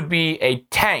economy, it would be a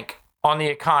tank on the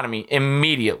economy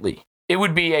immediately. It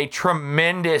would be a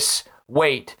tremendous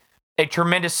weight, a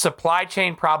tremendous supply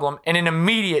chain problem, and an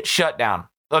immediate shutdown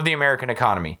of the American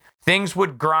economy. Things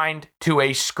would grind to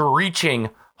a screeching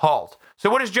halt. So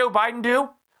what does Joe Biden do?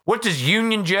 What does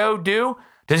Union Joe do?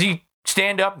 Does he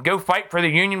stand up and go fight for the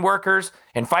union workers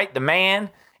and fight the man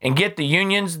and get the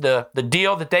unions the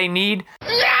deal that they need?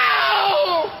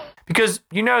 No! Because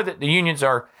you know that the unions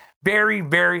are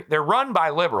they're run by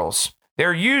liberals.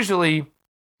 they're usually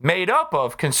made up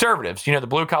of conservatives. You know, the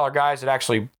blue collar guys that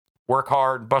actually work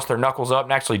hard, bust their knuckles up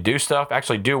and actually do stuff,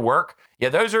 actually do work. Yeah,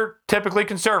 those are typically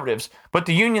conservatives. But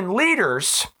the union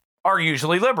leaders are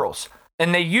usually liberals.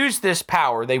 And they use this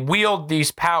power, they wield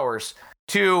these powers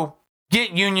to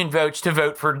get union votes to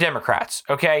vote for Democrats,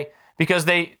 okay? Because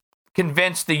they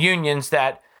convince the unions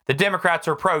that the Democrats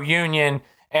are pro-union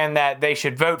and that they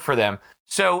should vote for them.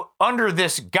 So under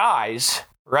this guise,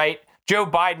 right, Joe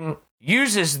Biden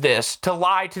uses this to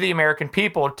lie to the American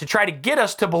people to try to get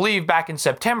us to believe back in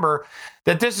September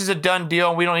that this is a done deal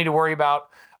and we don't need to worry about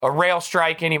a rail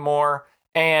strike anymore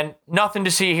and nothing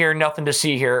to see here, nothing to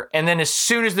see here. And then as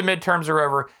soon as the midterms are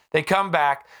over, they come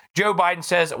back. Joe Biden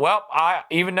says, well,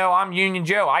 even though I'm Union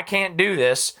Joe, I can't do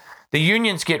this. The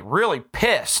unions get really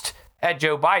pissed at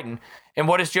Joe Biden. And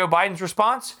what is Joe Biden's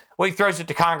response? Well, he throws it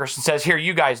to Congress and says, here,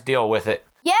 you guys deal with it.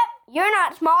 Yep, you're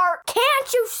not smart.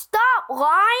 Can't you stop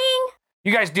lying?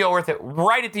 You guys deal with it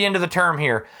right at the end of the term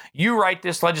here. You write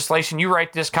this legislation, you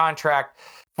write this contract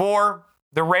for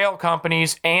the rail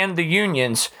companies and the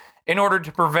unions in order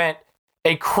to prevent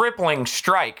a crippling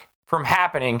strike from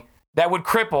happening that would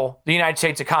cripple the United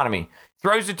States economy.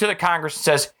 Throws it to the Congress and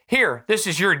says, here, this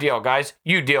is your deal, guys.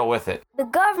 You deal with it. The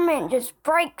government just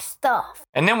breaks stuff.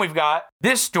 And then we've got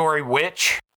this story,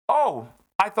 which,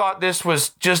 I thought this was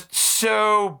just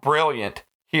so brilliant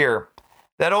here.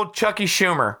 That old Chucky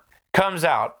Schumer comes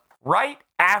out right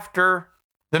after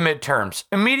the midterms,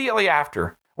 immediately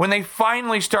after, when they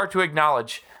finally start to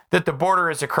acknowledge that the border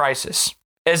is a crisis.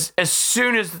 As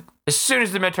soon as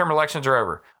the midterm elections are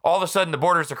over, all of a sudden the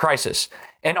border is a crisis.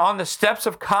 And on the steps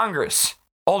of Congress,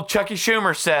 old Chucky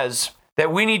Schumer says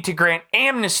that we need to grant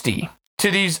amnesty to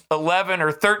these 11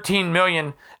 or 13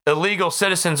 million illegal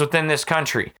citizens within this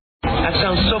country. That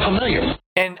sounds so familiar.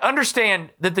 And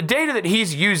understand that the data that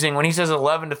he's using when he says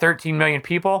 11 to 13 million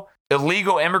people,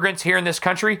 illegal immigrants here in this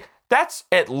country, that's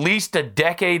at least a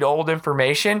decade old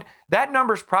information. That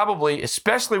number's probably,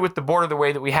 especially with the border the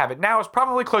way that we have it now, is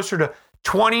probably closer to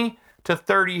 20 to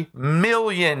 30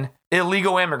 million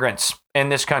illegal immigrants in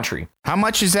this country. How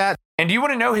much is that? And do you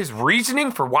want to know his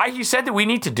reasoning for why he said that we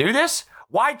need to do this?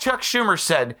 Why Chuck Schumer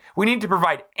said we need to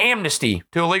provide amnesty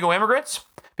to illegal immigrants?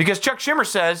 Because Chuck Schumer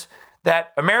says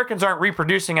that Americans aren't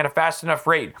reproducing at a fast enough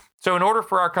rate. So in order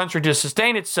for our country to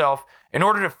sustain itself, in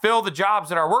order to fill the jobs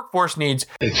that our workforce needs,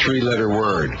 A three-letter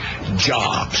word,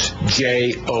 jobs,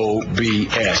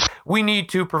 J-O-B-S. we need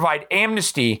to provide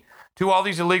amnesty to all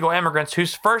these illegal immigrants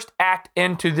whose first act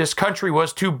into this country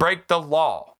was to break the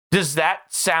law. Does that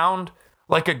sound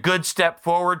like a good step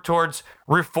forward towards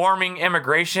reforming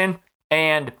immigration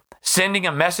and sending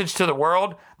a message to the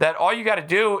world that all you got to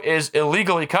do is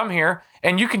illegally come here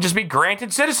and you can just be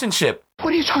granted citizenship?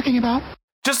 What are you talking about?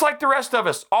 Just like the rest of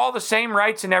us, all the same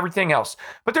rights and everything else.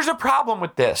 But there's a problem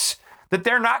with this that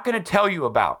they're not going to tell you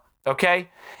about, okay?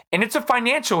 And it's a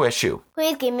financial issue.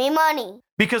 Please give me money.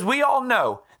 Because we all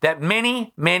know that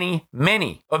many, many,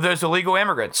 many of those illegal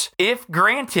immigrants, if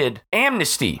granted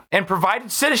amnesty and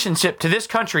provided citizenship to this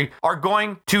country, are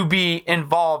going to be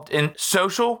involved in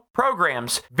social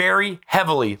programs very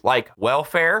heavily, like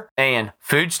welfare and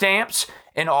food stamps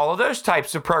and all of those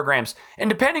types of programs. And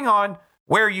depending on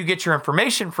where you get your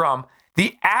information from,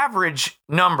 the average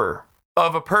number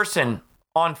of a person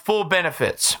on full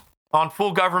benefits, on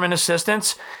full government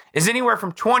assistance, is anywhere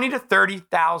from $20,000 to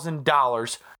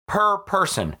 $30,000 per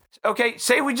person. Okay,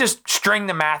 say we just string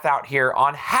the math out here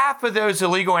on half of those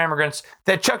illegal immigrants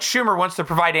that Chuck Schumer wants to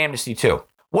provide amnesty to.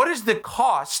 What is the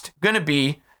cost going to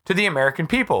be to the American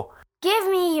people? Give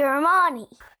me your money.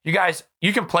 You guys,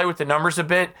 you can play with the numbers a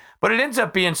bit, but it ends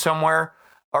up being somewhere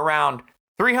around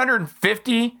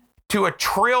 $350 to $1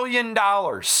 trillion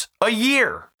a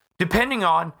year, depending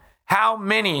on how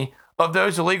many of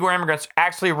those illegal immigrants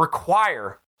actually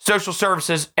require social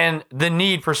services and the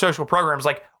need for social programs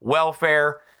like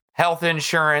welfare, health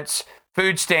insurance,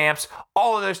 food stamps,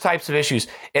 all of those types of issues.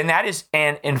 And that is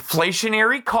an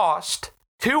inflationary cost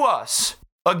to us.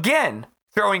 Again,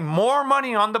 throwing more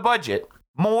money on the budget,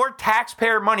 more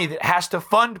taxpayer money that has to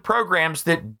fund programs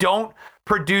that don't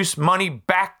produce money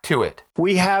back to it.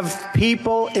 We have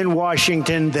people in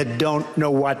Washington that don't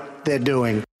know what they're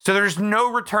doing. So there's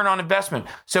no return on investment.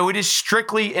 So it is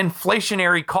strictly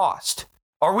inflationary cost.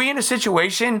 Are we in a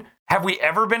situation, have we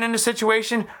ever been in a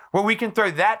situation where we can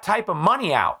throw that type of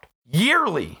money out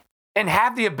yearly and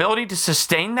have the ability to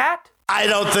sustain that? I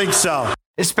don't think so.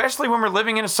 Especially when we're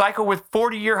living in a cycle with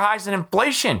 40-year highs in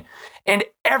inflation and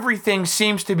everything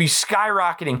seems to be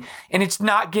skyrocketing and it's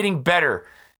not getting better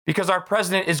because our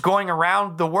president is going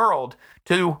around the world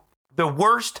to the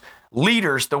worst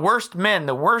leaders, the worst men,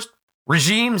 the worst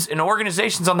regimes and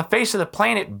organizations on the face of the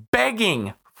planet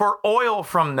begging for oil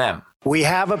from them. We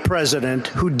have a president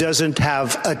who doesn't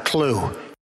have a clue.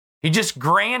 He just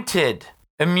granted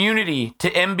immunity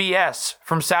to MBS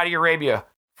from Saudi Arabia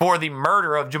for the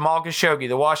murder of Jamal Khashoggi,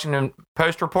 the Washington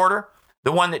Post reporter,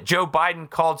 the one that Joe Biden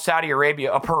called Saudi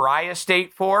Arabia a pariah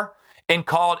state for and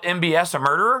called MBS a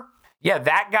murderer. Yeah,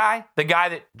 that guy, the guy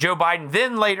that Joe Biden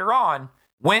then later on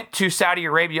went to Saudi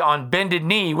Arabia on bended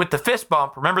knee with the fist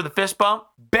bump. Remember the fist bump?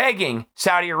 Begging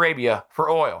Saudi Arabia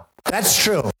for oil. That's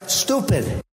true.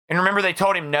 Stupid. And remember they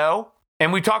told him no?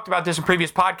 And we talked about this in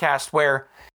previous podcasts where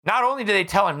not only did they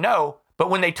tell him no,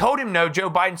 but when they told him no, Joe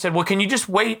Biden said, well, can you just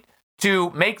wait to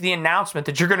make the announcement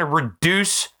that you're going to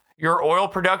reduce your oil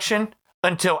production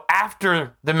until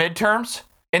after the midterms?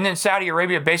 And then Saudi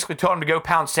Arabia basically told him to go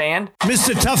pound sand.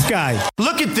 Mr. Tough Guy,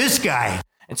 look at this guy.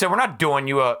 And so we're not doing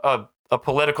you a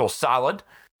political solid.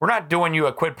 We're not doing you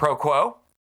a quid pro quo.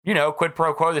 You know, quid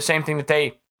pro quo, the same thing that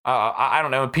they,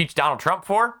 impeached Donald Trump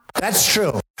for. That's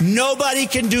true. Nobody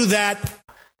can do that.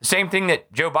 The same thing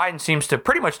that Joe Biden seems to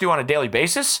pretty much do on a daily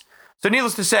basis. So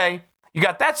needless to say, you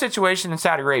got that situation in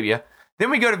Saudi Arabia. Then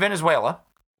we go to Venezuela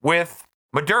with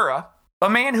Maduro, a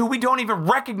man who we don't even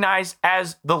recognize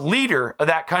as the leader of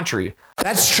that country.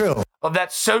 That's true. Of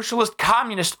that socialist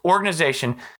communist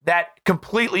organization, that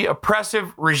completely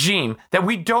oppressive regime that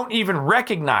we don't even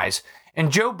recognize.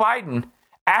 And Joe Biden,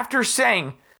 after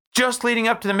saying, just leading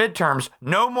up to the midterms,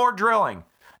 no more drilling,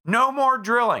 no more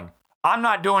drilling. I'm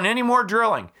not doing any more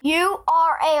drilling. You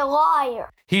are a liar.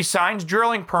 He signs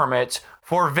drilling permits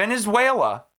for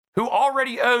Venezuela, who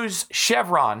already owes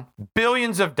Chevron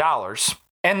billions of dollars.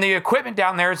 And the equipment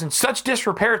down there is in such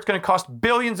disrepair, it's going to cost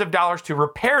billions of dollars to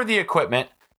repair the equipment,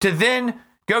 to then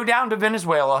go down to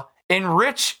Venezuela,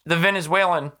 enrich the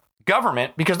Venezuelan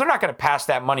government, because they're not going to pass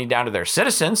that money down to their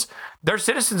citizens. Their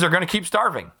citizens are going to keep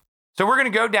starving. So we're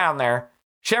going to go down there.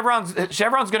 Chevron's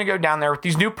going to go down there with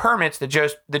these new permits that Joe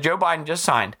Biden just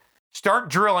signed, start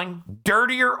drilling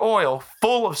dirtier oil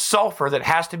full of sulfur that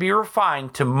has to be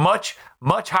refined to much,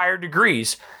 much higher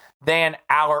degrees than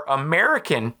our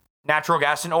American natural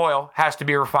gas and oil has to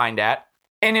be refined at,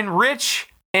 and enrich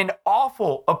an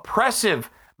awful, oppressive,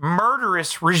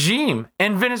 murderous regime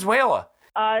in Venezuela.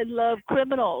 I love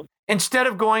criminals. Instead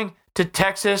of going to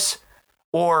Texas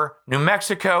or New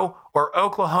Mexico or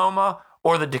Oklahoma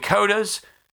or the Dakotas,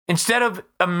 instead of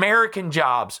American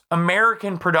jobs,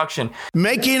 American production,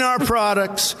 making our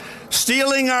products,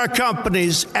 stealing our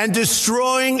companies, and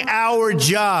destroying our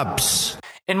jobs.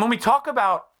 And when we talk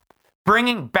about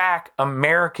bringing back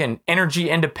American energy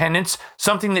independence,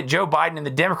 something that Joe Biden and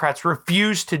the Democrats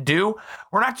refuse to do,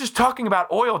 we're not just talking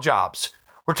about oil jobs.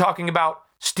 We're talking about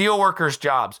steelworkers'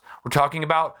 jobs. We're talking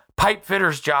about pipe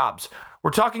fitters' jobs.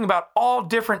 We're talking about all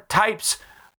different types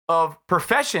of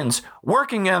professions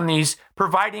working on these,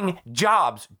 providing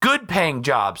jobs, good paying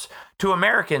jobs to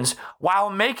Americans while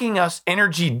making us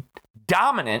energy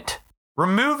dominant,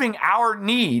 removing our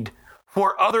need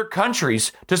for other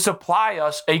countries to supply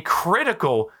us a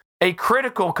critical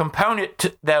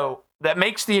component that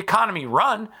makes the economy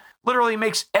run, literally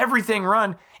makes everything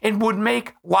run, and would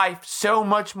make life so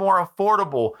much more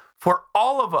affordable for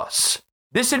all of us.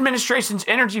 This administration's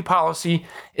energy policy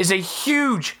is a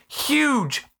huge,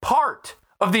 huge part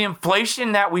of the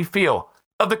inflation that we feel,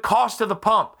 of the cost of the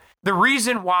pump, the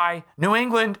reason why New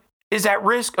England is at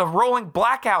risk of rolling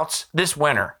blackouts this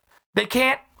winter. They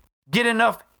can't get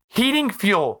enough heating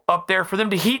fuel up there for them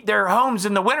to heat their homes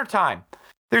in the wintertime.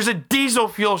 There's a diesel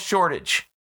fuel shortage.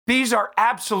 These are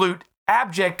absolute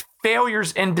abject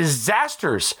failures and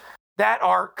disasters that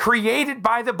are created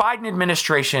by the Biden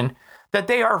administration that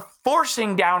they are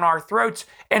forcing down our throats,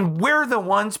 and we're the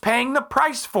ones paying the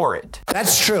price for it.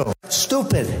 That's true.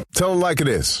 Stupid. Tell them like it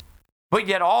is. But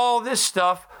yet all this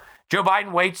stuff, Joe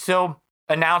Biden waits till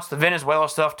announce the Venezuela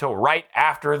stuff till right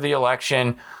after the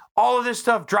election. All of this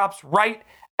stuff drops right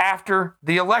after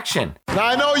the election. Now,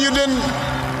 I know you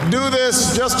didn't do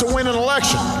this just to win an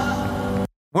election.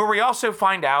 Where we also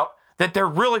find out that they're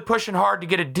really pushing hard to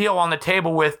get a deal on the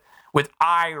table with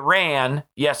Iran.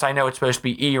 Yes, I know it's supposed to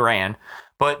be Iran,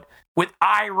 but with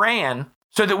Iran,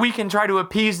 so that we can try to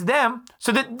appease them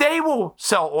so that they will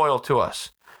sell oil to us.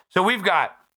 So we've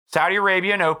got Saudi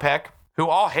Arabia and OPEC, who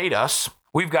all hate us.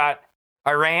 We've got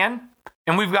Iran,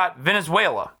 and we've got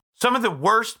Venezuela. Some of the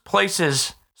worst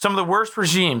places, some of the worst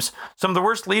regimes, some of the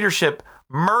worst leadership,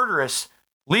 murderous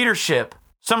leadership,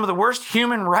 some of the worst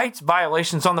human rights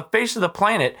violations on the face of the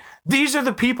planet. These are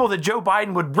the people that Joe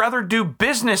Biden would rather do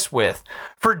business with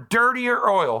for dirtier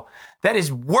oil that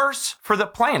is worse for the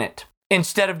planet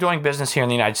instead of doing business here in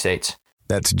the United States.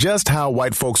 That's just how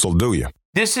white folks will do you.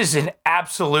 This is an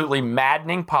absolutely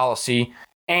maddening policy,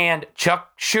 and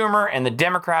Chuck Schumer and the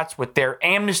Democrats with their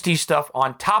amnesty stuff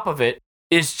on top of it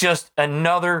is just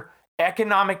another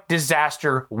economic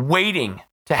disaster waiting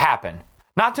to happen.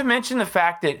 Not to mention the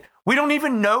fact that we don't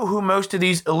even know who most of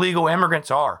these illegal immigrants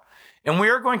are. And we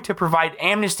are going to provide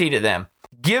amnesty to them,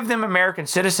 give them American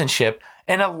citizenship,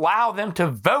 and allow them to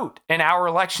vote in our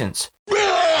elections.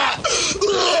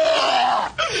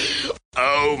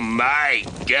 Oh my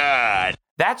God.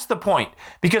 That's the point.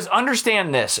 Because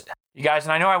understand this, you guys,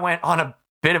 and I know I went on a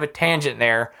bit of a tangent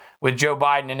there with Joe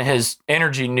Biden and his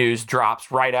energy news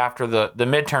drops right after the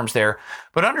midterms there.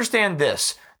 But understand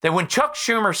this, that when Chuck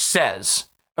Schumer says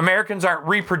Americans aren't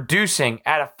reproducing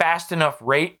at a fast enough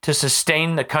rate to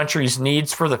sustain the country's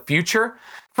needs for the future,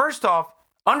 first off,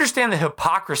 understand the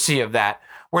hypocrisy of that,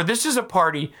 where this is a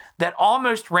party that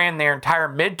almost ran their entire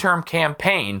midterm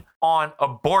campaign on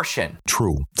abortion.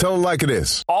 True. Tell it like it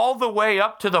is. All the way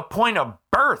up to the point of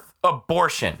birth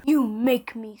abortion. You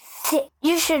make me sick.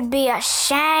 You should be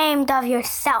ashamed of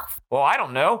yourself. Well, I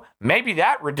don't know. Maybe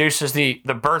that reduces the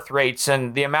birth rates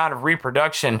and the amount of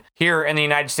reproduction here in the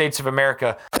United States of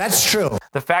America. That's true.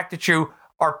 The fact that you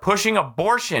are pushing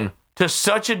abortion to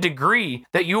such a degree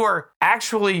that you are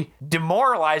actually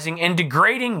demoralizing and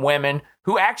degrading women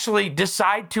who actually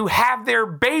decide to have their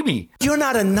baby. You're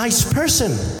not a nice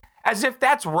person. As if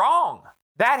that's wrong.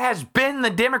 That has been the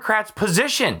Democrats'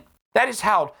 position. That is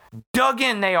how dug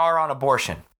in they are on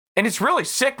abortion. And it's really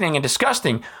sickening and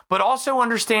disgusting. But also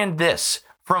understand this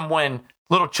from when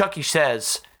little Chucky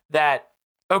says that,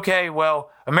 okay, well,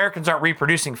 Americans aren't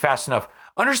reproducing fast enough.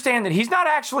 Understand that he's not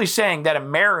actually saying that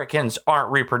Americans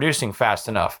aren't reproducing fast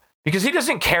enough, because he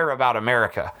doesn't care about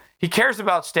America. He cares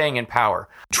about staying in power.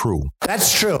 True.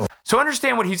 That's true. So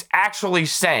understand what he's actually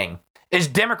saying is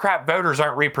Democrat voters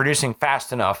aren't reproducing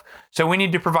fast enough. So we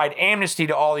need to provide amnesty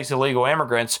to all these illegal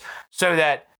immigrants so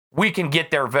that we can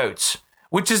get their votes,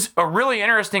 which is a really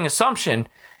interesting assumption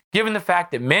given the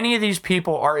fact that many of these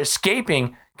people are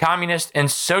escaping communist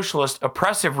and socialist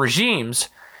oppressive regimes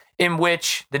in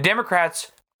which the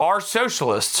Democrats are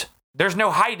socialists. There's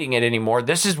no hiding it anymore.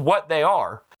 This is what they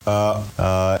are.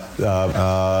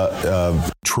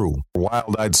 True.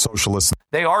 Wild-eyed socialists.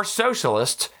 They are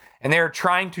socialists, and they're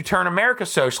trying to turn America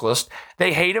socialist.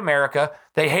 They hate America.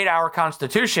 They hate our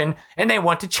Constitution, and they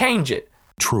want to change it.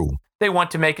 True. They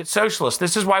want to make it socialist.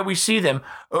 This is why we see them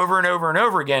over and over and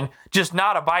over again just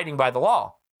not abiding by the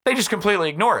law. They just completely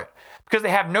ignore it because they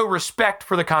have no respect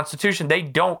for the Constitution. They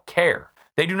don't care.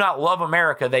 They do not love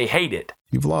America. They hate it.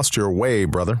 You've lost your way,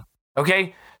 brother.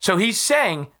 Okay? So he's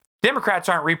saying Democrats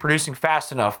aren't reproducing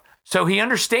fast enough. So he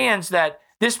understands that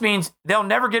this means they'll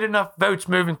never get enough votes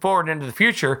moving forward into the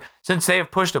future since they have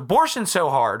pushed abortion so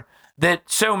hard that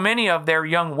so many of their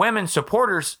young women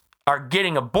supporters are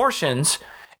getting abortions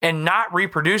and not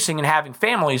reproducing and having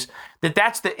families,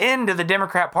 that's the end of the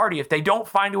Democrat Party if they don't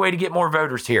find a way to get more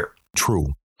voters here.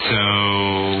 True. So,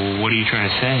 what are you trying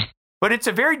to say? But it's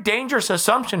a very dangerous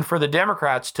assumption for the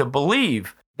Democrats to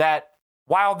believe that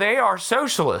while they are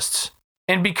socialists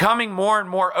and becoming more and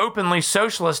more openly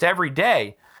socialist every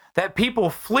day, that people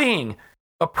fleeing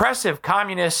oppressive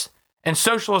communist and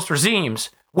socialist regimes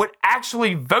would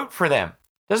actually vote for them.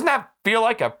 Doesn't that feel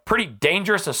like a pretty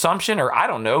dangerous assumption, or I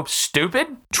don't know,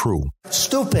 stupid? True.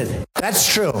 Stupid.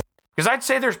 That's true. Because I'd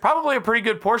say there's probably a pretty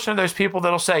good portion of those people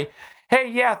that'll say, hey,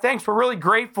 yeah, thanks. We're really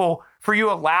grateful for you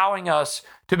allowing us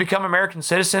to become American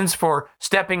citizens, for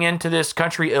stepping into this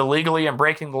country illegally and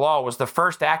breaking the law. It was the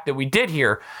first act that we did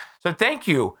here. So thank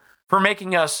you for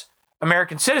making us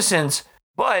American citizens.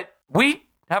 But we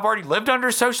have already lived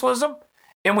under socialism,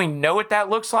 and we know what that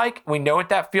looks like. We know what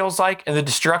that feels like, and the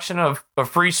destruction of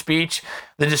free speech,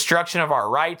 the destruction of our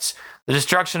rights, the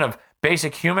destruction of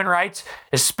basic human rights,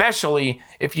 especially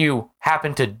if you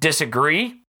happen to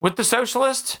disagree with the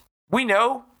socialists. We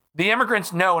know, the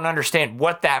immigrants know and understand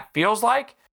what that feels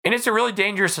like, and it's a really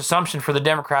dangerous assumption for the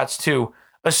Democrats to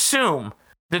assume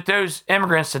that those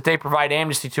immigrants that they provide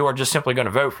amnesty to are just simply going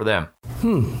to vote for them.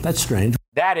 That's strange.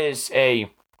 That is a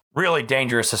really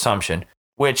dangerous assumption,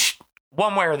 which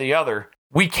one way or the other,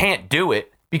 we can't do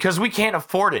it because we can't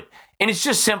afford it. And it's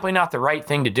just simply not the right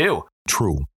thing to do.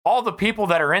 True. All the people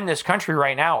that are in this country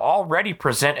right now already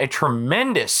present a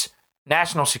tremendous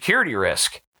national security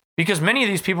risk because many of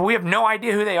these people, we have no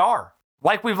idea who they are.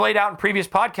 Like we've laid out in previous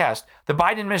podcasts, the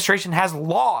Biden administration has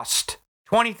lost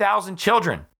 20,000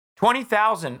 children,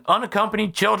 20,000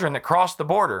 unaccompanied children that crossed the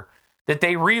border that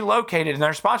they relocated in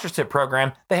their sponsorship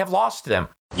program. They have lost them.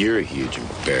 You're a huge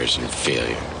embarrassing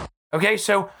failure. Okay,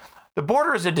 so the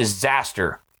border is a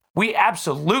disaster. We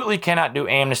absolutely cannot do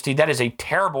amnesty. That is a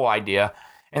terrible idea.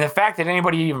 And the fact that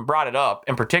anybody even brought it up,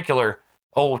 in particular,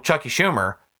 old Chucky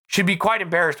Schumer, should be quite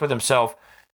embarrassed with himself,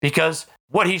 because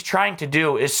what he's trying to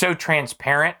do is so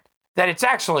transparent that it's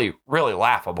actually really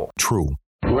laughable. True.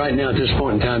 Right now, at this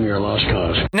point in time, you're a lost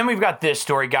cause. And then we've got this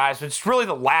story, guys. It's really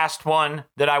the last one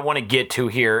that I want to get to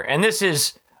here. And this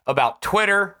is about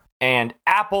Twitter and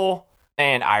Apple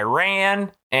and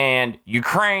Iran and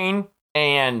Ukraine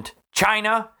and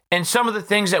China and some of the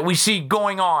things that we see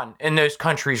going on in those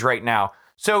countries right now.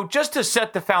 So just to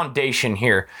set the foundation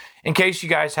here, in case you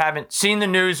guys haven't seen the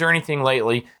news or anything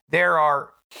lately, there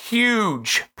are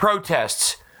huge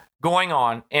protests going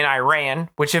on in Iran,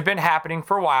 which have been happening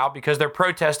for a while because they're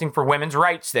protesting for women's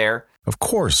rights there. Of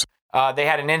course. They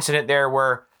had an incident there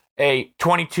where a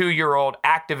 22-year-old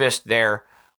activist there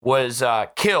was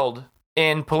killed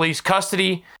in police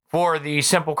custody for the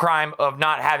simple crime of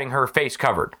not having her face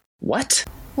covered. What?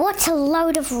 What a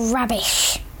load of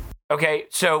rubbish. Okay,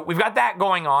 so we've got that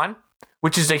going on,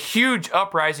 which is a huge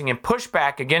uprising and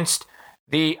pushback against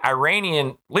the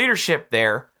Iranian leadership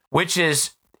there, which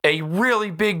is a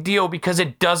really big deal because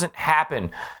it doesn't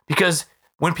happen. Because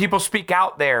when people speak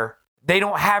out there, they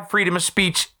don't have freedom of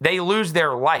speech. They lose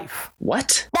their life.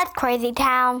 What? That's crazy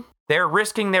town. They're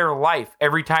risking their life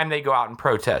every time they go out and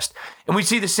protest. And we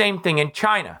see the same thing in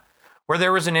China, where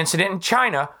there was an incident in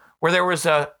China where there was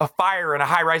a fire in a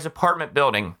high-rise apartment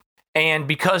building. And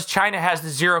because China has the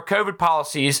zero COVID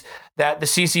policies that the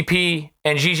CCP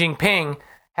and Xi Jinping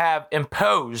have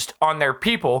imposed on their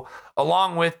people,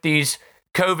 along with these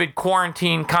COVID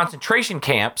quarantine concentration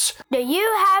camps. Do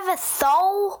you have a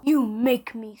soul? You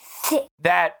make me sick.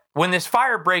 That when this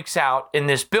fire breaks out in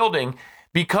this building,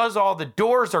 because all the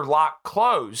doors are locked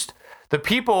closed, the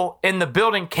people in the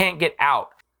building can't get out.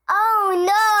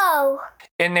 Oh no!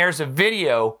 And there's a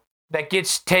video that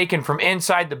gets taken from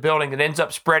inside the building that ends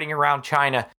up spreading around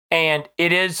China. And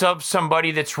it is of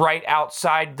somebody that's right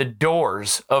outside the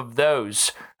doors of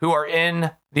those who are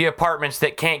in the apartments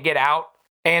that can't get out.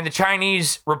 And the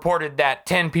Chinese reported that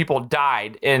 10 people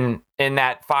died in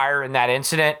that fire, in that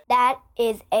incident. That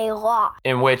is a lot.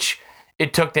 In which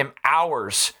it took them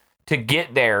hours to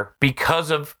get there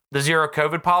because of the zero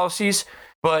COVID policies.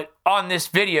 But on this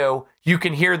video, you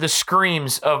can hear the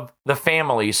screams of the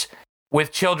families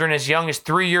with children as young as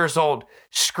 3 years old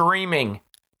screaming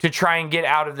to try and get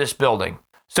out of this building.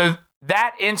 So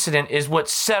that incident is what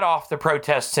set off the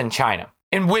protests in China,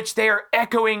 in which they are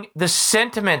echoing the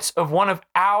sentiments of one of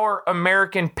our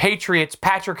American patriots,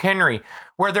 Patrick Henry,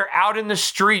 where they're out in the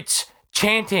streets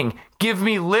chanting, "Give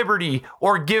me liberty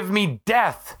or give me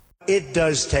death." It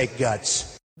does take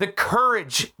guts. The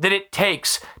courage that it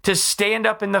takes to stand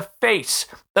up in the face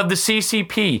of the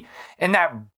CCP and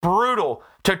that brutal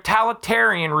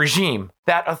totalitarian regime,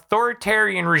 that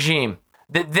authoritarian regime,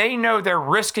 that they know they're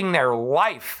risking their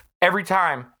life every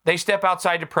time they step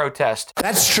outside to protest.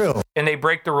 That's true. And they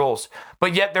break the rules.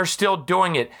 But yet they're still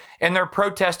doing it. And their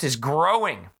protest is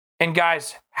growing. And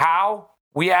guys, how?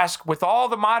 We ask, with all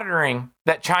the monitoring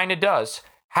that China does,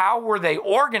 how were they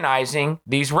organizing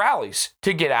these rallies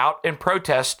to get out and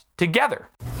protest together?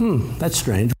 That's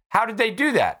strange. How did they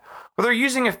do that? Well, they're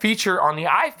using a feature on the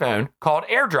iPhone called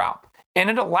AirDrop. And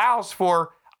it allows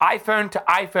for iPhone to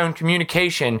iPhone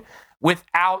communication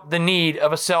without the need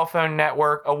of a cell phone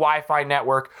network, a Wi-Fi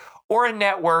network, or a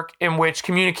network in which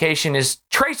communication is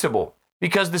traceable,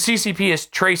 because the CCP is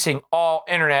tracing all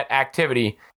internet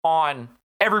activity on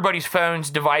everybody's phones,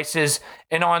 devices,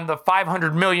 and on the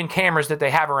 500 million cameras that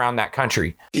they have around that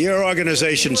country. Your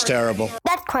organization's terrible.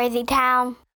 That's crazy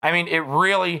town. I mean, it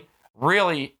really,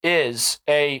 really is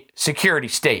a security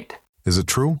state. Is it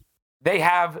true? They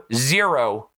have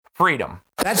zero freedom.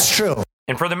 That's true.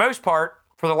 And for the most part,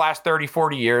 for the last 30,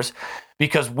 40 years,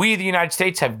 because we, the United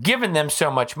States, have given them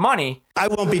so much money, I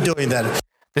won't be doing that.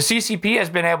 The CCP has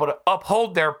been able to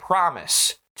uphold their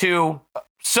promise to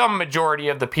some majority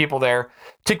of the people there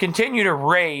to continue to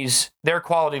raise their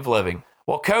quality of living.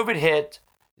 Well, COVID hit,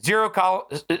 zero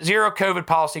COVID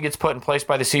policy gets put in place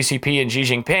by the CCP and Xi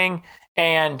Jinping,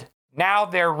 and now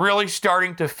they're really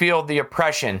starting to feel the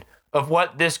oppression of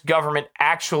what this government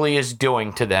actually is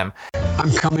doing to them.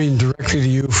 I'm coming directly to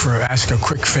you for ask a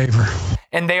quick favor.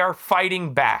 And they are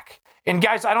fighting back. And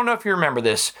guys, I don't know if you remember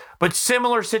this, but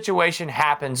similar situation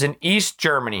happens in East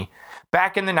Germany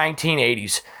back in the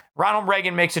 1980s. Ronald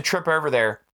Reagan makes a trip over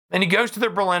there, and he goes to the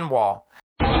Berlin Wall.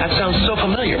 That sounds so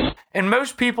familiar. And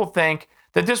most people think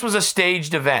that this was a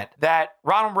staged event, that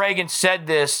Ronald Reagan said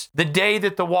this the day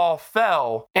that the wall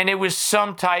fell, and it was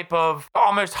some type of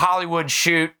almost Hollywood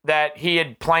shoot that he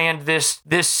had planned this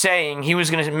saying. He was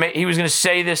going to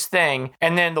say this thing,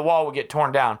 and then the wall would get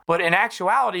torn down. But in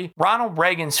actuality, Ronald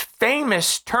Reagan's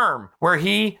famous term where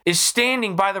he is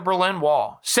standing by the Berlin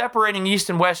Wall, separating East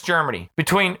and West Germany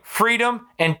between freedom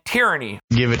and tyranny.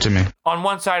 Give it to me. On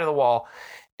one side of the wall.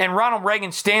 And Ronald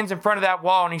Reagan stands in front of that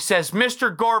wall and he says,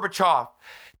 Mr. Gorbachev,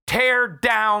 tear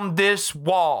down this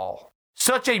wall.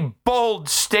 Such a bold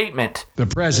statement. The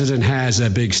president has a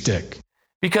big stick.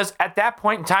 Because at that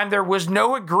point in time, there was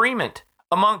no agreement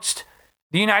amongst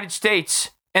the United States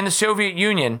and the Soviet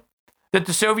Union that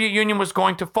the Soviet Union was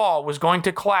going to fall, was going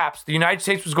to collapse. The United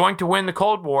States was going to win the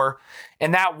Cold War,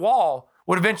 and that wall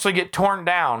would eventually get torn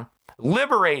down,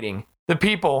 liberating the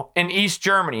people in East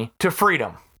Germany to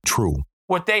freedom. True.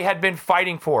 What they had been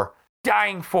fighting for,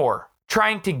 dying for,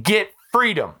 trying to get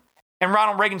freedom. And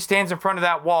Ronald Reagan stands in front of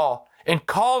that wall and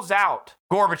calls out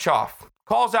Gorbachev,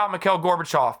 calls out Mikhail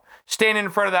Gorbachev, standing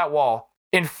in front of that wall,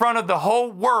 in front of the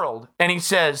whole world. And he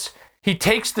says, he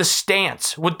takes the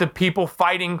stance with the people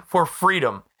fighting for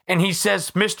freedom. And he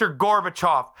says, Mr.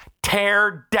 Gorbachev,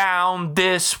 tear down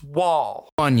this wall.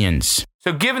 Onions.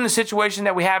 So given the situation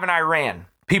that we have in Iran,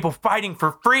 people fighting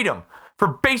for freedom, for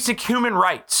basic human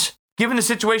rights, given the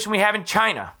situation we have in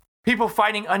China, people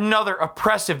fighting another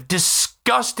oppressive,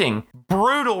 disgusting,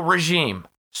 brutal regime,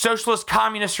 socialist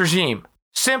communist regime,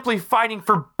 simply fighting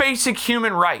for basic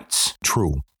human rights.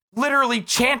 True. Literally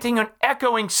chanting and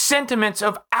echoing sentiments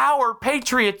of our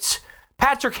patriots.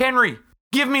 Patrick Henry,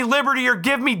 give me liberty or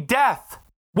give me death.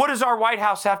 What does our White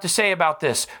House have to say about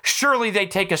this? Surely they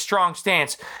take a strong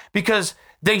stance because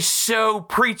they so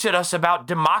preach at us about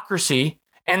democracy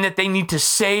and that they need to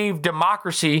save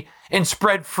democracy and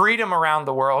spread freedom around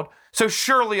the world. So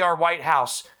surely our White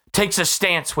House takes a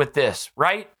stance with this,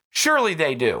 right? Surely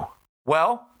they do.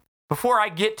 Well, before I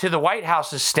get to the White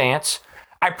House's stance,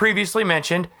 I previously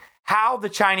mentioned how the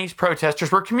Chinese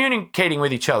protesters were communicating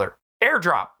with each other.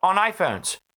 AirDrop on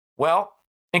iPhones. Well,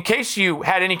 in case you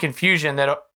had any confusion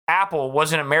that Apple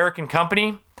was an American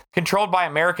company controlled by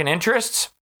American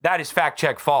interests, that is fact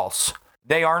check false.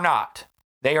 They are not.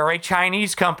 They are a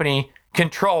Chinese company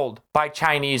controlled by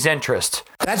Chinese interests.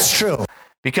 That's true.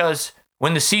 Because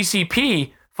when the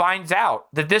CCP finds out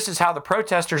that this is how the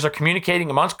protesters are communicating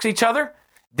amongst each other,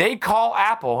 they call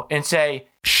Apple and say,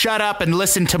 shut up and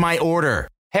listen to my order.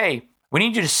 Hey, we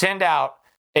need you to send out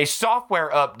a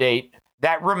software update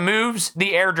that removes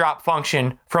the AirDrop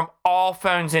function from all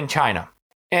phones in China.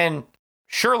 And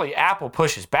surely Apple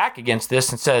pushes back against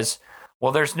this and says,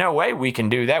 well, there's no way we can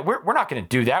do that. We're not going to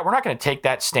do that. We're not going to take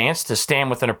that stance to stand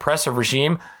with an oppressive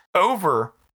regime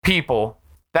over people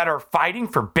that are fighting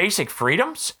for basic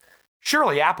freedoms.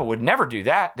 Surely Apple would never do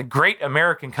that. The great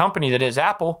American company that is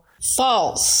Apple.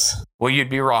 False. Well, you'd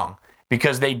be wrong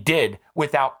because they did,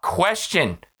 without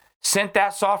question, sent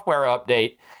that software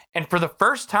update. And for the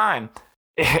first time,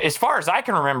 as far as I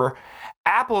can remember,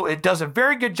 Apple, it does a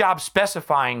very good job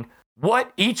specifying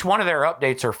what each one of their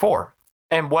updates are for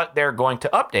and what they're going to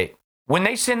update. When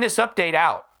they send this update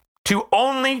out to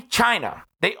only China,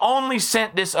 they only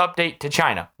sent this update to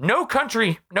China. No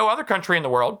other country in the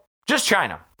world, just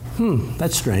China.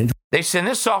 That's strange. They send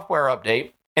this software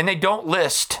update and they don't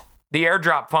list the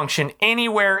AirDrop function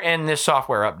anywhere in this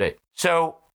software update.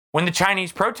 So when the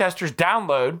Chinese protesters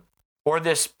download or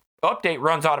this update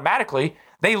runs automatically,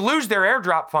 they lose their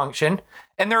AirDrop function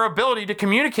and their ability to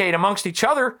communicate amongst each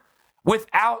other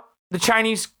without the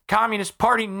Chinese Communist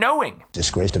Party knowing.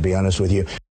 Disgrace, to be honest with you.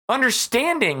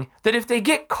 Understanding that if they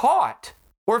get caught,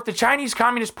 or if the Chinese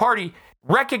Communist Party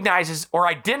recognizes or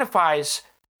identifies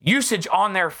usage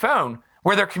on their phone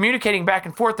where they're communicating back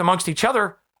and forth amongst each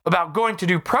other about going to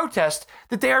do protests,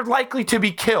 that they are likely to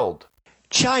be killed.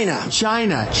 China.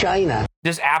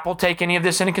 Does Apple take any of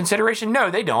this into consideration?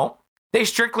 No, they don't. They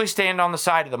strictly stand on the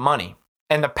side of the money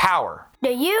and the power. Do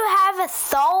you have a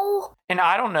soul? And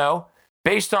I don't know,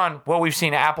 based on what we've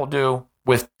seen Apple do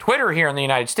with Twitter here in the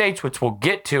United States, which we'll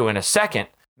get to in a second,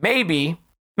 maybe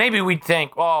we'd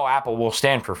think, oh, Apple will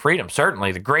stand for freedom.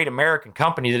 Certainly, the great American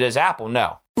company that is Apple,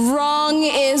 no. Wrong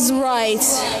is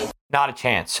right. Not a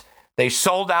chance. They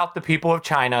sold out the people of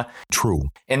China. True.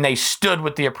 And they stood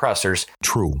with the oppressors.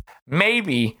 True.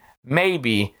 Maybe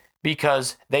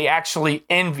because they actually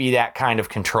envy that kind of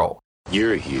control.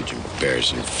 You're a huge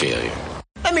embarrassing failure.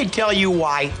 Let me tell you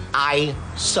why I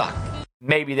suck.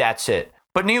 Maybe that's it.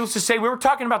 But needless to say, we were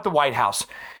talking about the White House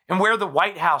and where the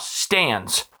White House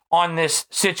stands on this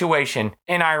situation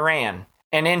in Iran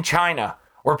and in China,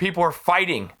 where people are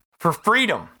fighting for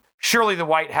freedom. Surely the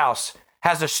White House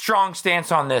has a strong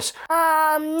stance on this.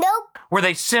 Nope. Where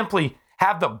they simply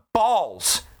have the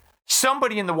balls.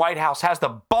 Somebody in the White House has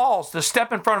the balls to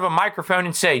step in front of a microphone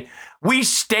and say, we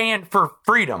stand for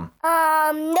freedom.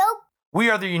 Nope. We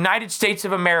are the United States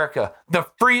of America, the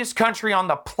freest country on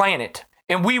the planet.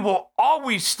 And we will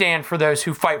always stand for those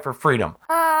who fight for freedom.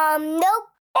 Nope.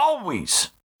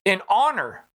 Always. In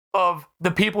honor of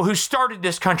the people who started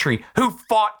this country, who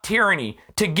fought tyranny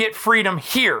to get freedom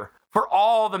here. For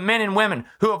all the men and women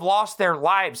who have lost their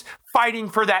lives fighting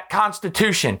for that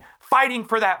Constitution, fighting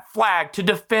for that flag to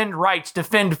defend rights,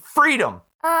 defend freedom.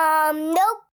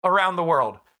 Nope. Around the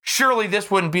world. Surely this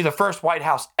wouldn't be the first White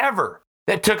House ever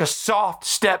that took a soft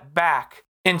step back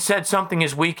and said something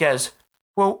as weak as,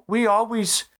 well, we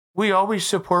always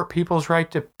support people's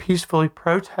right to peacefully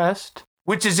protest,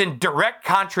 which is in direct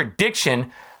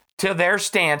contradiction to their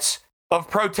stance of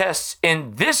protests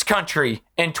in this country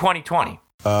in 2020.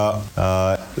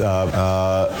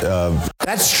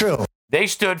 That's true. They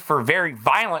stood for very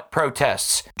violent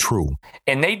protests. True.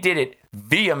 And they did it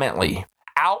vehemently,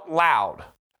 out loud,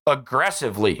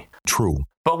 aggressively. True.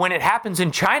 But when it happens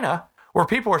in China, where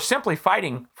people are simply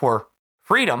fighting for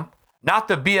freedom, not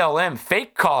the BLM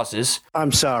fake causes.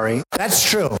 I'm sorry. That's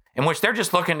true. In which they're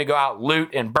just looking to go out, loot,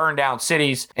 and burn down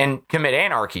cities and commit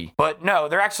anarchy. But no,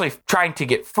 they're actually trying to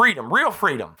get freedom, real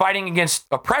freedom, fighting against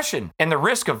oppression and the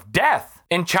risk of death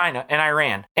in China and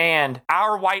Iran. And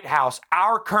our White House,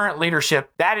 our current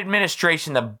leadership, that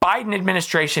administration, the Biden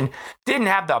administration, didn't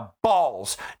have the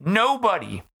balls.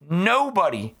 Nobody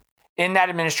in that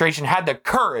administration had the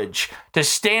courage to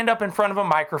stand up in front of a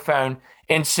microphone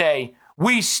and say,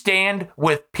 we stand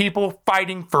with people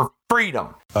fighting for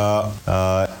freedom. Let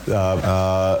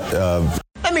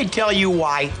me tell you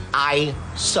why I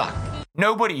suck.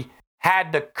 Nobody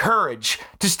had the courage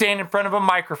to stand in front of a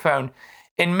microphone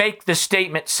and make the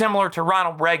statement similar to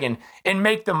Ronald Reagan and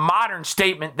make the modern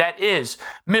statement that is,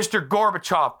 Mr.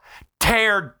 Gorbachev,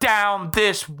 tear down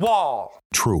this wall.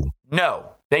 True.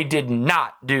 No, they did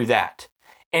not do that.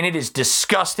 And it is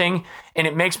disgusting, and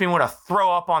it makes me want to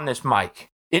throw up on this mic.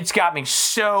 It's got me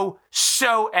so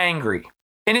angry.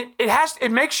 And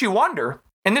it makes you wonder,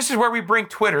 and this is where we bring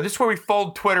Twitter, this is where we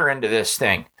fold Twitter into this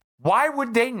thing. Why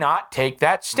would they not take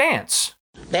that stance?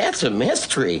 That's a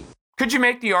mystery. Could you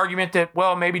make the argument that,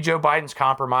 well, maybe Joe Biden's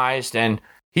compromised and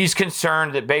he's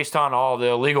concerned that based on all the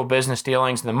illegal business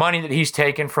dealings and the money that he's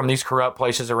taken from these corrupt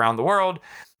places around the world,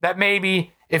 that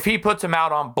maybe if he puts them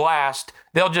out on blast,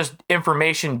 they'll just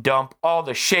information dump all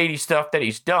the shady stuff that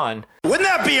he's done. Wouldn't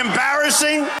that be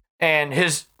embarrassing? And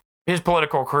his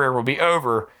political career will be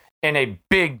over in a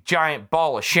big, giant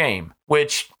ball of shame,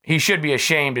 which he should be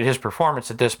ashamed at his performance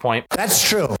at this point. That's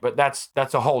true. But that's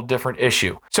a whole different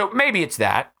issue. So maybe it's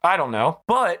that. I don't know.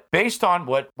 But based on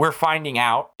what we're finding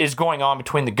out is going on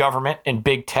between the government and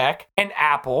big tech and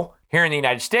Apple here in the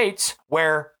United States,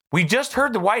 where we just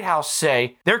heard the White House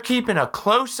say they're keeping a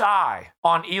close eye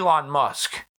on Elon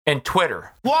Musk and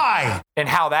Twitter. Why? And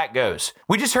how that goes.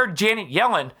 We just heard Janet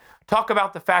Yellen talk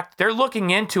about the fact that they're looking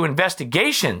into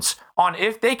investigations on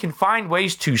if they can find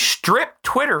ways to strip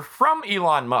Twitter from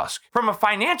Elon Musk from a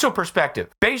financial perspective,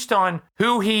 based on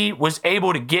who he was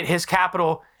able to get his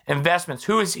capital investments,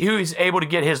 who he's able to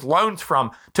get his loans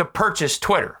from to purchase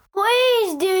Twitter.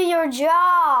 Please do your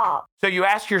job. So you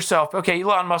ask yourself, okay,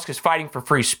 Elon Musk is fighting for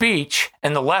free speech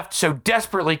and the left so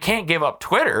desperately can't give up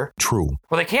Twitter. True.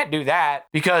 Well, they can't do that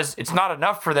because it's not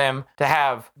enough for them to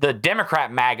have the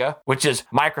Democrat MAGA, which is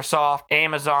Microsoft,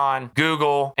 Amazon,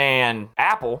 Google, and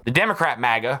Apple. The Democrat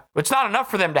MAGA. It's not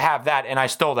enough for them to have that. And I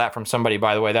stole that from somebody,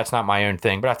 by the way. That's not my own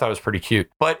thing, but I thought it was pretty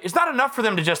cute. But it's not enough for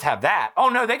them to just have that. Oh,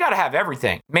 no, they got to have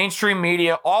everything. Mainstream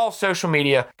media, all social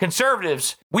media.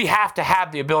 Conservatives, we have to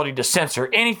have the ability to censor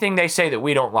anything they say that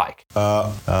we don't like.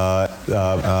 That's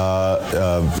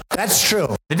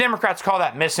true. The Democrats call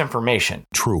that misinformation.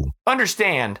 True.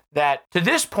 Understand that to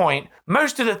this point,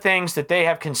 most of the things that they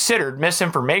have considered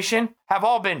misinformation have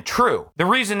all been true. The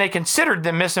reason they considered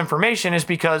them misinformation is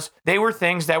because they were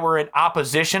things that were in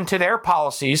opposition to their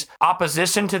policies,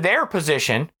 opposition to their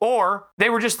position, or they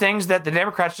were just things that the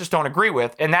Democrats just don't agree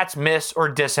with, and that's mis or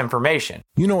disinformation.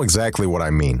 You know exactly what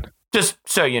I mean. Just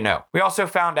so you know. We also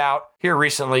found out here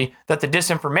recently that the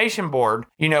disinformation board,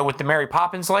 you know, with the Mary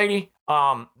Poppins lady,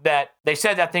 that they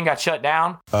said that thing got shut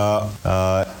down.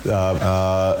 That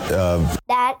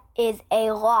is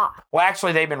a lie. Well,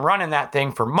 actually, they've been running that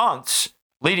thing for months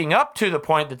leading up to the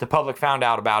point that the public found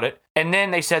out about it. And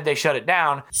then they said they shut it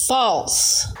down.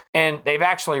 False. And they've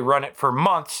actually run it for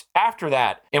months after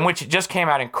that, in which it just came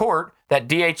out in court that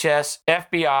DHS,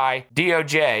 FBI,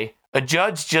 DOJ A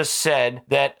judge just said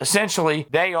that essentially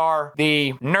they are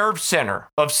the nerve center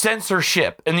of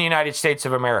censorship in the United States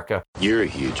of America. You're a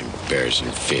huge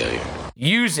embarrassing failure.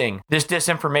 Using this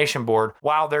disinformation board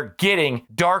while they're getting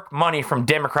dark money from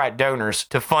Democrat donors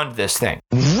to fund this thing.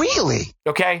 Really?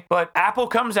 Okay, but Apple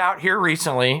comes out here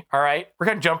recently, all right? We're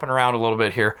kind of jumping around a little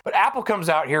bit here, but Apple comes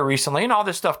out here recently and all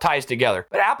this stuff ties together.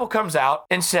 But Apple comes out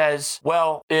and says,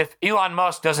 well, if Elon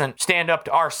Musk doesn't stand up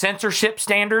to our censorship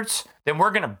standards, then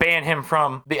we're going to ban him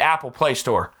from the Apple Play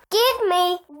Store. Give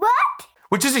me what?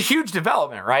 Which is a huge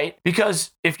development, right?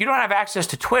 Because if you don't have access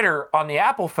to Twitter on the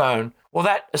Apple phone, well,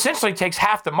 that essentially takes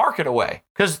half the market away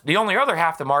because the only other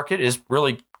half the market is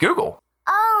really Google.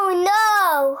 Oh,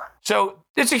 no. So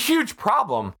it's a huge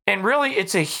problem. And really,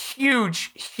 it's a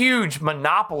huge, huge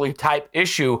monopoly type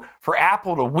issue for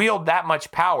Apple to wield that much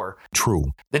power.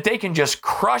 True. That they can just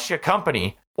crush a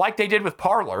company like they did with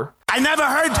Parler. I never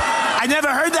heard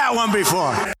that one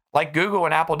before. Like Google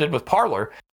and Apple did with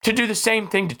Parler. To do the same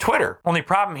thing to Twitter. Only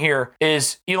problem here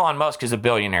is Elon Musk is a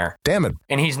billionaire. Damn it.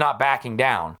 And he's not backing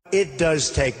down. It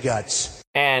does take guts.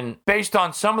 And based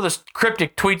on some of the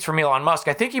cryptic tweets from Elon Musk,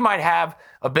 I think he might have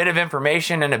a bit of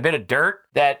information and a bit of dirt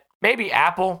that maybe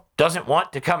Apple doesn't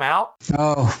want to come out.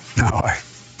 Oh, no,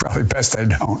 probably best I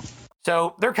don't.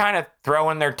 So they're kind of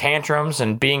throwing their tantrums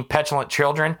and being petulant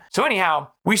children. So anyhow,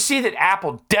 we see that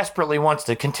Apple desperately wants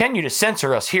to continue to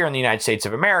censor us here in the United States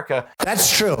of America.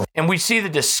 That's true. And we see the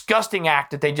disgusting act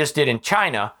that they just did in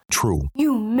China. True.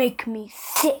 You make me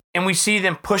sick. And we see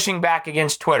them pushing back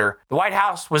against Twitter. The White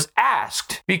House was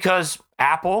asked because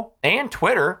Apple and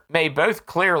Twitter may both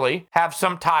clearly have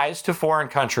some ties to foreign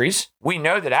countries. We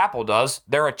know that Apple does.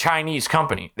 They're a Chinese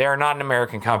company. They're not an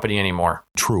American company anymore.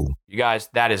 True. You guys,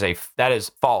 that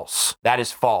is false. That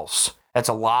is false. That's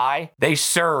a lie. They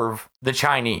serve the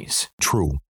Chinese.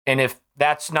 True. And if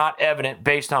that's not evident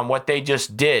based on what they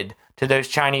just did to those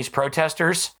Chinese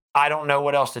protesters, I don't know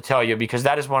what else to tell you, because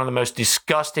that is one of the most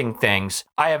disgusting things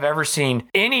I have ever seen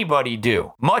anybody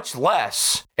do, much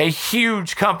less a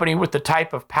huge company with the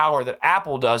type of power that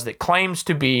Apple does, that claims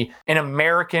to be an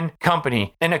American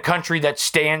company in a country that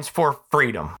stands for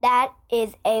freedom. That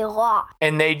is a lie.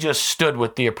 And they just stood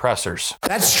with the oppressors.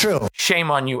 That's true.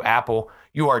 Shame on you, Apple.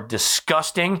 You are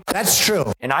disgusting. That's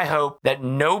true. And I hope that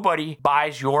nobody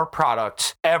buys your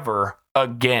products ever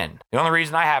again. The only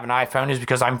reason I have an iPhone is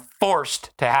because I'm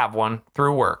forced to have one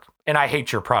through work. And I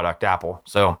hate your product, Apple.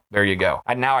 So there you go.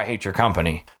 And now I hate your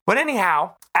company. But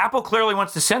anyhow, Apple clearly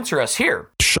wants to censor us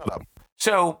here. Shut up.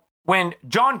 So when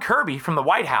John Kirby from the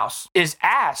White House is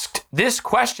asked this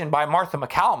question by Martha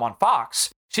McCallum on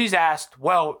Fox, she's asked,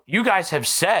 well, you guys have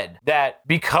said that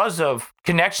because of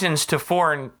connections to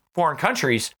foreign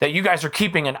countries, that you guys are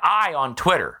keeping an eye on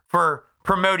Twitter for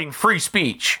promoting free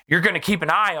speech. You're going to keep an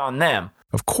eye on them.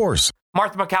 Of course.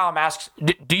 Martha McCallum asks,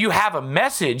 do you have a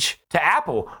message to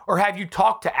Apple, or have you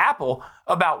talked to Apple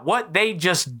about what they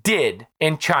just did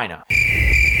in China?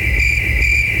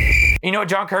 You know what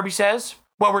John Kirby says?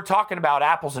 Well, we're talking about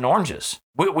apples and oranges.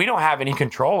 We don't have any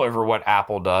control over what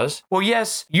Apple does. Well,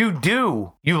 yes, you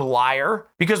do, you liar,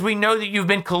 because we know that you've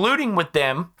been colluding with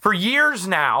them for years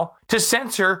now to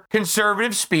censor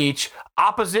conservative speech,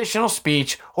 oppositional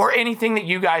speech, or anything that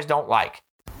you guys don't like.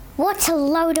 What a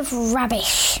load of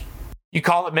rubbish. You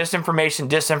call it misinformation,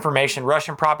 disinformation,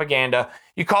 Russian propaganda.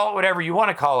 You call it whatever you want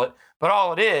to call it. But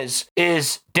all it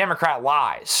is Democrat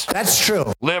lies. That's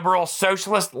true. Liberal,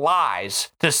 socialist lies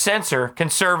to censor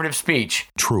conservative speech.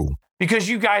 True. Because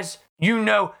you guys, you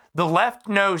know, the left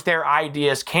knows their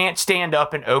ideas can't stand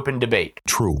up in open debate.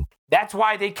 True. That's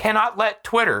why they cannot let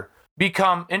Twitter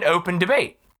become an open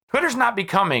debate. Twitter's not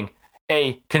becoming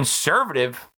a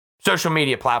conservative social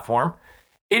media platform.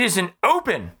 It is an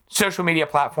open social media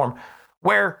platform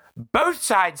where both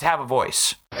sides have a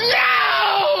voice.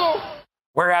 No!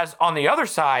 Whereas on the other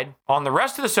side, on the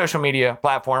rest of the social media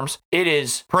platforms, it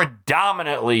is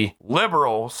predominantly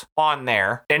liberals on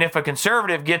there. And if a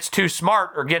conservative gets too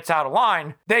smart or gets out of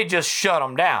line, they just shut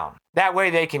them down. That way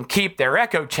they can keep their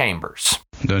echo chambers.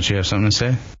 Don't you have something to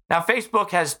say? Now, Facebook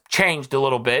has changed a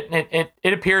little bit. And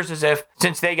it appears as if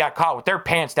since they got caught with their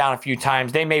pants down a few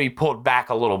times, they maybe pulled back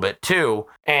a little bit too.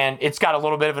 And it's got a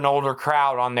little bit of an older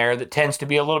crowd on there that tends to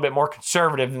be a little bit more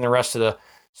conservative than the rest of the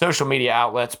social media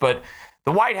outlets. But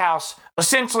the White House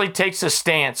essentially takes a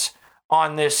stance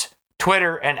on this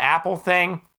Twitter and Apple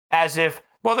thing as if,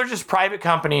 well, they're just private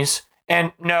companies,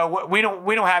 and no, we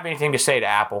don't have anything to say to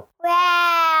Apple.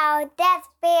 Wow, that's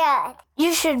bad.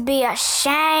 You should be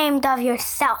ashamed of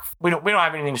yourself. We don't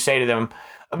have anything to say to them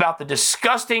about the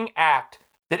disgusting act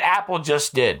that Apple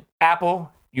just did.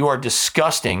 Apple, you are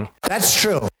disgusting. That's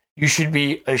true. You should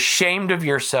be ashamed of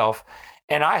yourself.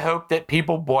 And I hope that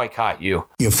people boycott you.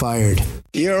 You're fired.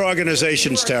 Your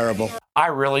organization's terrible. I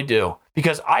really do.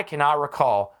 Because I cannot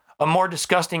recall a more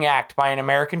disgusting act by an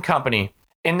American company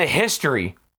in the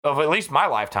history of at least my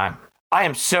lifetime. I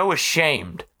am so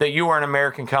ashamed that you are an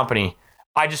American company.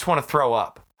 I just want to throw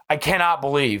up. I cannot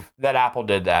believe that Apple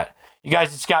did that. You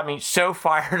guys, it's got me so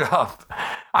fired up.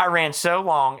 I ran so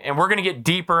long, and we're going to get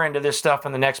deeper into this stuff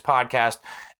in the next podcast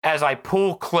as I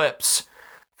pull clips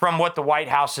from what the White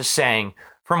House is saying,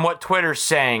 from what Twitter's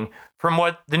saying, from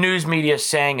what the news media is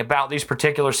saying about these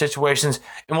particular situations,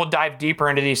 and we'll dive deeper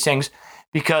into these things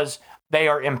because they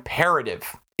are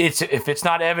imperative. If it's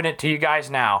not evident to you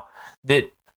guys now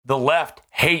that the left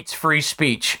hates free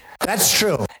speech. That's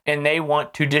true. And they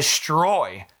want to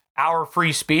destroy our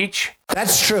free speech.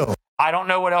 That's true. I don't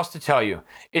know what else to tell you.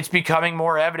 It's becoming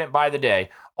more evident by the day.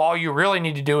 All you really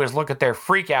need to do is look at their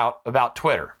freak out about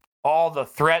Twitter. All the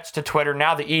threats to Twitter.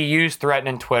 Now the EU's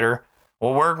threatening Twitter.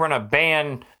 Well, we're going to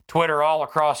ban Twitter all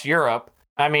across Europe.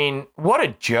 I mean, what a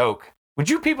joke. Would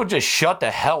you people just shut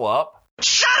the hell up?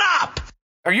 Shut up!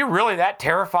 Are you really that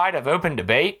terrified of open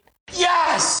debate?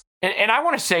 Yes! And I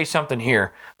want to say something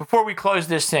here before we close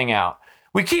this thing out.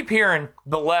 We keep hearing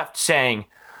the left saying,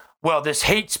 well, this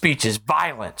hate speech is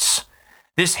violence.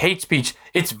 This hate speech,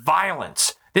 it's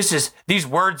violence. These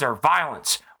words are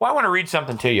violence. Well, I want to read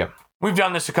something to you. We've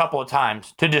done this a couple of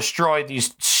times to destroy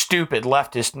these stupid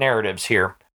leftist narratives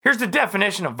here. Here's the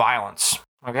definition of violence,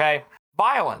 okay?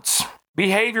 Violence,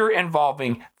 behavior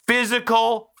involving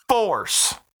physical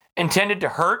force intended to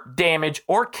hurt, damage,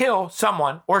 or kill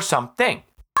someone or something.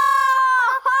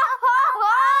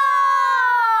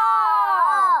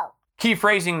 Key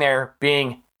phrasing there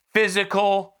being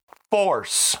physical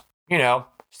force. You know,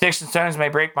 sticks and stones may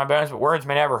break my bones, but words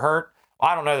may never hurt. Well,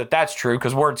 I don't know that that's true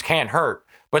because words can hurt,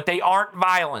 but they aren't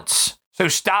violence. So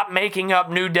stop making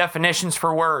up new definitions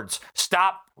for words.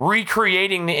 Stop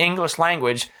recreating the English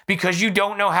language because you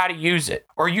don't know how to use it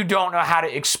or you don't know how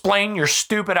to explain your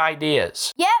stupid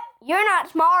ideas. Yep, you're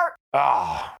not smart.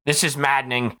 Oh, this is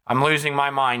maddening. I'm losing my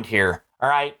mind here. All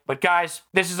right, but guys,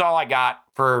 this is all I got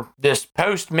for this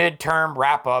post-midterm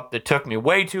wrap-up that took me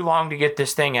way too long to get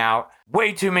this thing out.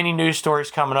 Way too many news stories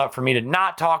coming up for me to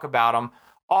not talk about them.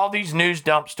 All these news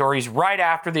dump stories right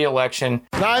after the election.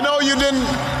 Now, I know you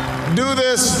didn't do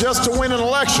this just to win an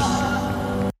election.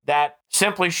 That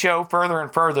simply show further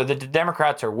and further that the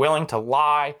Democrats are willing to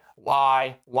lie,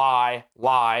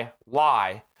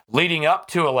 leading up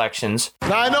to elections.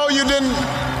 Now, I know you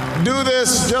didn't do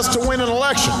this just to win an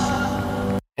election.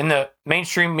 And the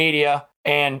mainstream media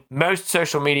and most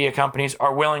social media companies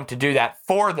are willing to do that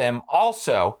for them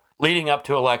also leading up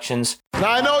to elections.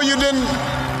 Now, I know you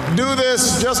didn't do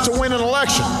this just to win an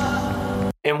election.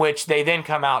 In which they then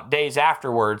come out days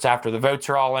afterwards, after the votes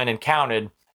are all in and counted,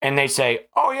 and they say,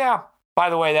 oh yeah, by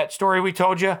the way, that story we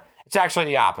told you, it's actually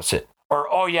the opposite. Or,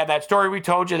 oh yeah, that story we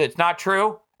told you that's not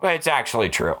true, well, it's actually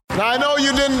true. Now, I know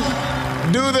you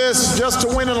didn't do this just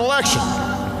to win an election.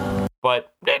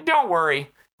 But don't worry.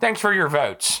 Thanks for your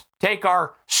votes. Take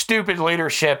our stupid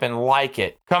leadership and like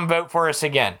it. Come vote for us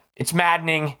again. It's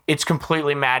maddening. It's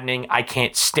completely maddening. I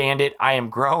can't stand it. I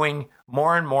am growing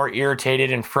more and more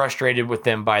irritated and frustrated with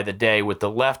them by the day, with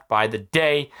the left by the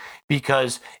day,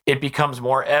 because it becomes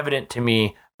more evident to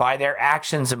me by their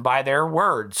actions and by their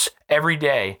words every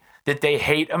day that they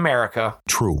hate America.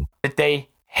 True. That they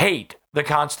hate the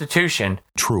Constitution.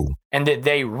 True. And that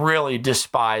they really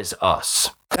despise us.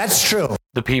 That's true.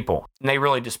 The people. And they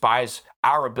really despise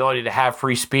our ability to have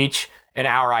free speech and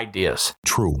our ideas.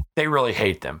 True. They really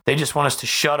hate them. They just want us to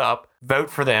shut up, vote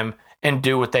for them, and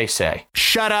do what they say.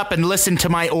 Shut up and listen to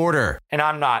my order. And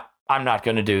I'm not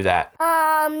going to do that.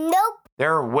 Nope.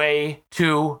 There are way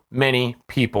too many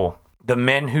people, the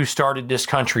men who started this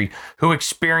country, who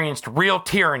experienced real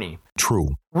tyranny. True.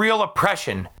 Real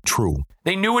oppression. True.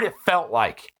 They knew what it felt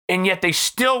like, and yet they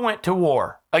still went to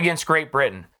war against Great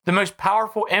Britain, the most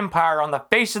powerful empire on the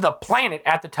face of the planet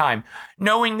at the time,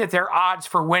 knowing that their odds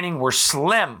for winning were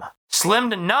slim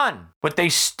to none, but they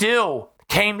still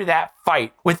came to that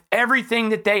fight with everything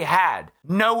that they had,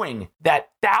 knowing that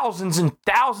thousands and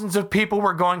thousands of people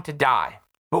were going to die.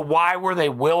 But why were they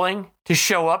willing to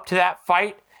show up to that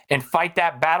fight and fight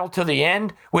that battle to the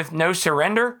end with no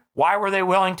surrender? Why were they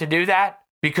willing to do that?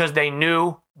 Because they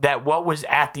knew that what was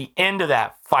at the end of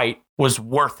that fight was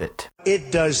worth it.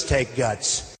 It does take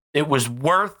guts. It was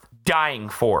worth dying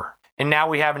for. And now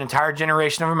we have an entire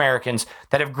generation of Americans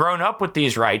that have grown up with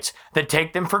these rights, that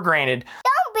take them for granted.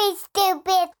 Don't be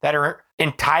stupid. That are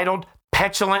entitled,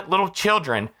 petulant little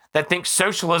children that think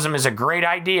socialism is a great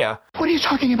idea. What are you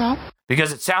talking about?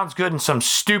 Because it sounds good in some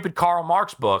stupid Karl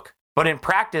Marx book, But in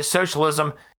practice,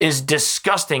 socialism is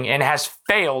disgusting and has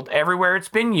failed everywhere it's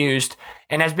been used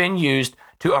and has been used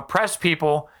to oppress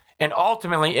people and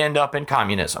ultimately end up in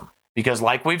communism. Because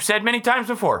like we've said many times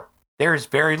before, there is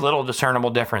very little discernible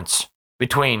difference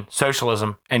between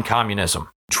socialism and communism.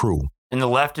 True. And the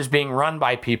left is being run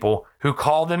by people who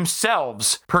call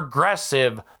themselves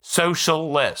progressive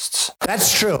socialists.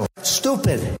 That's true.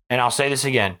 Stupid. And I'll say this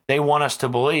again. They want us to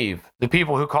believe the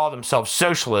people who call themselves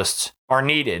socialists are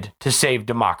needed to save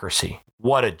democracy.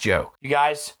 What a joke. You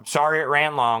guys, I'm sorry it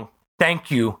ran long.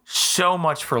 Thank you so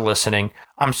much for listening.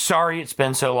 I'm sorry it's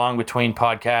been so long between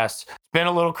podcasts. It's been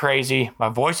a little crazy. My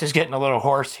voice is getting a little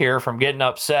hoarse here from getting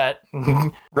upset,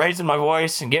 raising my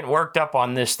voice and getting worked up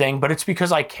on this thing, but it's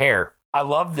because I care. I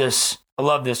love this. I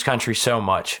love this country so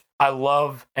much. I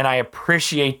love and I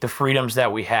appreciate the freedoms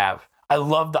that we have. I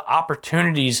love the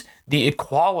opportunities, the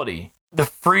equality, the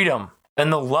freedom,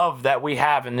 and the love that we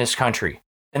have in this country.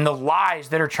 And the lies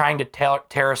that are trying to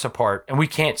tear us apart, and we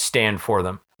can't stand for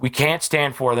them. We can't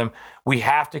stand for them. We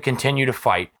have to continue to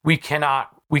fight. We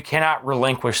cannot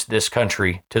relinquish this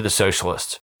country to the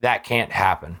socialists. That can't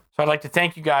happen. So I'd like to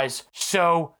thank you guys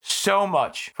so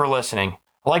much for listening.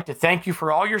 I'd like to thank you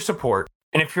for all your support.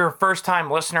 And if you're a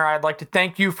first-time listener, I'd like to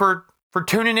thank you for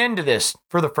tuning into this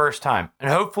for the first time.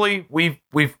 And hopefully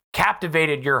we've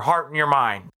captivated your heart and your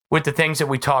mind with the things that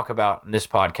we talk about in this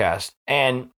podcast.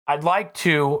 And I'd like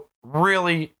to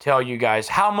really tell you guys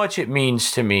how much it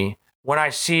means to me when I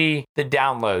see the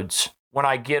downloads, when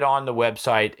I get on the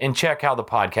website and check how the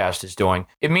podcast is doing.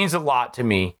 It means a lot to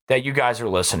me that you guys are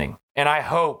listening. And I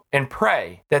hope and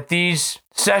pray that these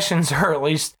sessions are at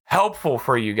least helpful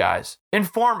for you guys,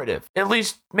 informative, at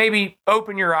least maybe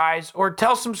open your eyes or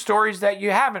tell some stories that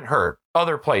you haven't heard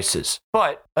other places.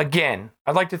 But again,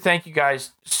 I'd like to thank you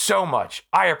guys so much.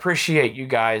 I appreciate you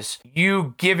guys,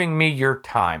 you giving me your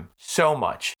time so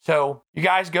much. So you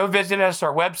guys go visit us,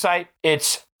 our website.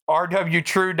 It's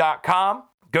rwtrue.com.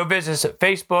 Go visit us at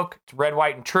Facebook. It's Red,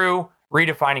 White, and True,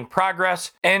 Redefining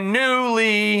Progress. And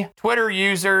newly, Twitter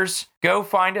users, go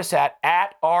find us at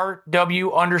 @RW_True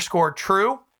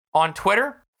on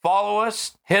Twitter. Follow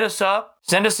us, hit us up,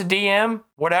 send us a DM,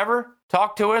 whatever.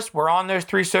 Talk to us. We're on those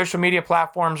 3 social media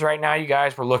platforms right now, you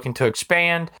guys. We're looking to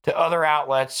expand to other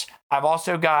outlets. I've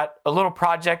also got a little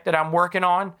project that I'm working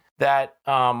on that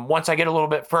once I get a little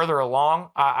bit further along,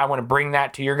 I want to bring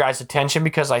that to your guys' attention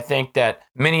because I think that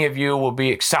many of you will be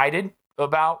excited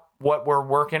about what we're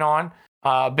working on.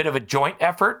 A bit of a joint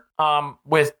effort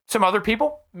with some other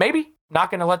people, maybe. Not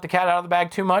going to let the cat out of the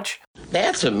bag too much.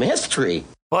 That's a mystery.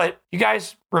 But you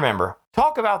guys, remember,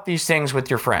 talk about these things with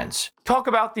your friends. Talk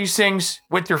about these things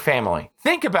with your family.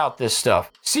 Think about this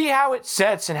stuff. See how it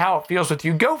sets and how it feels with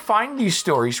you. Go find these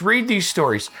stories. Read these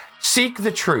stories. Seek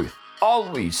the truth.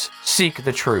 Always seek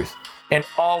the truth. And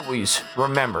always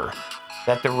remember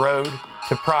that the road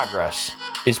to progress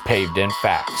is paved in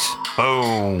facts.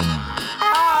 Boom.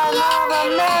 I love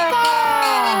America.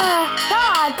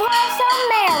 God bless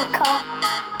America.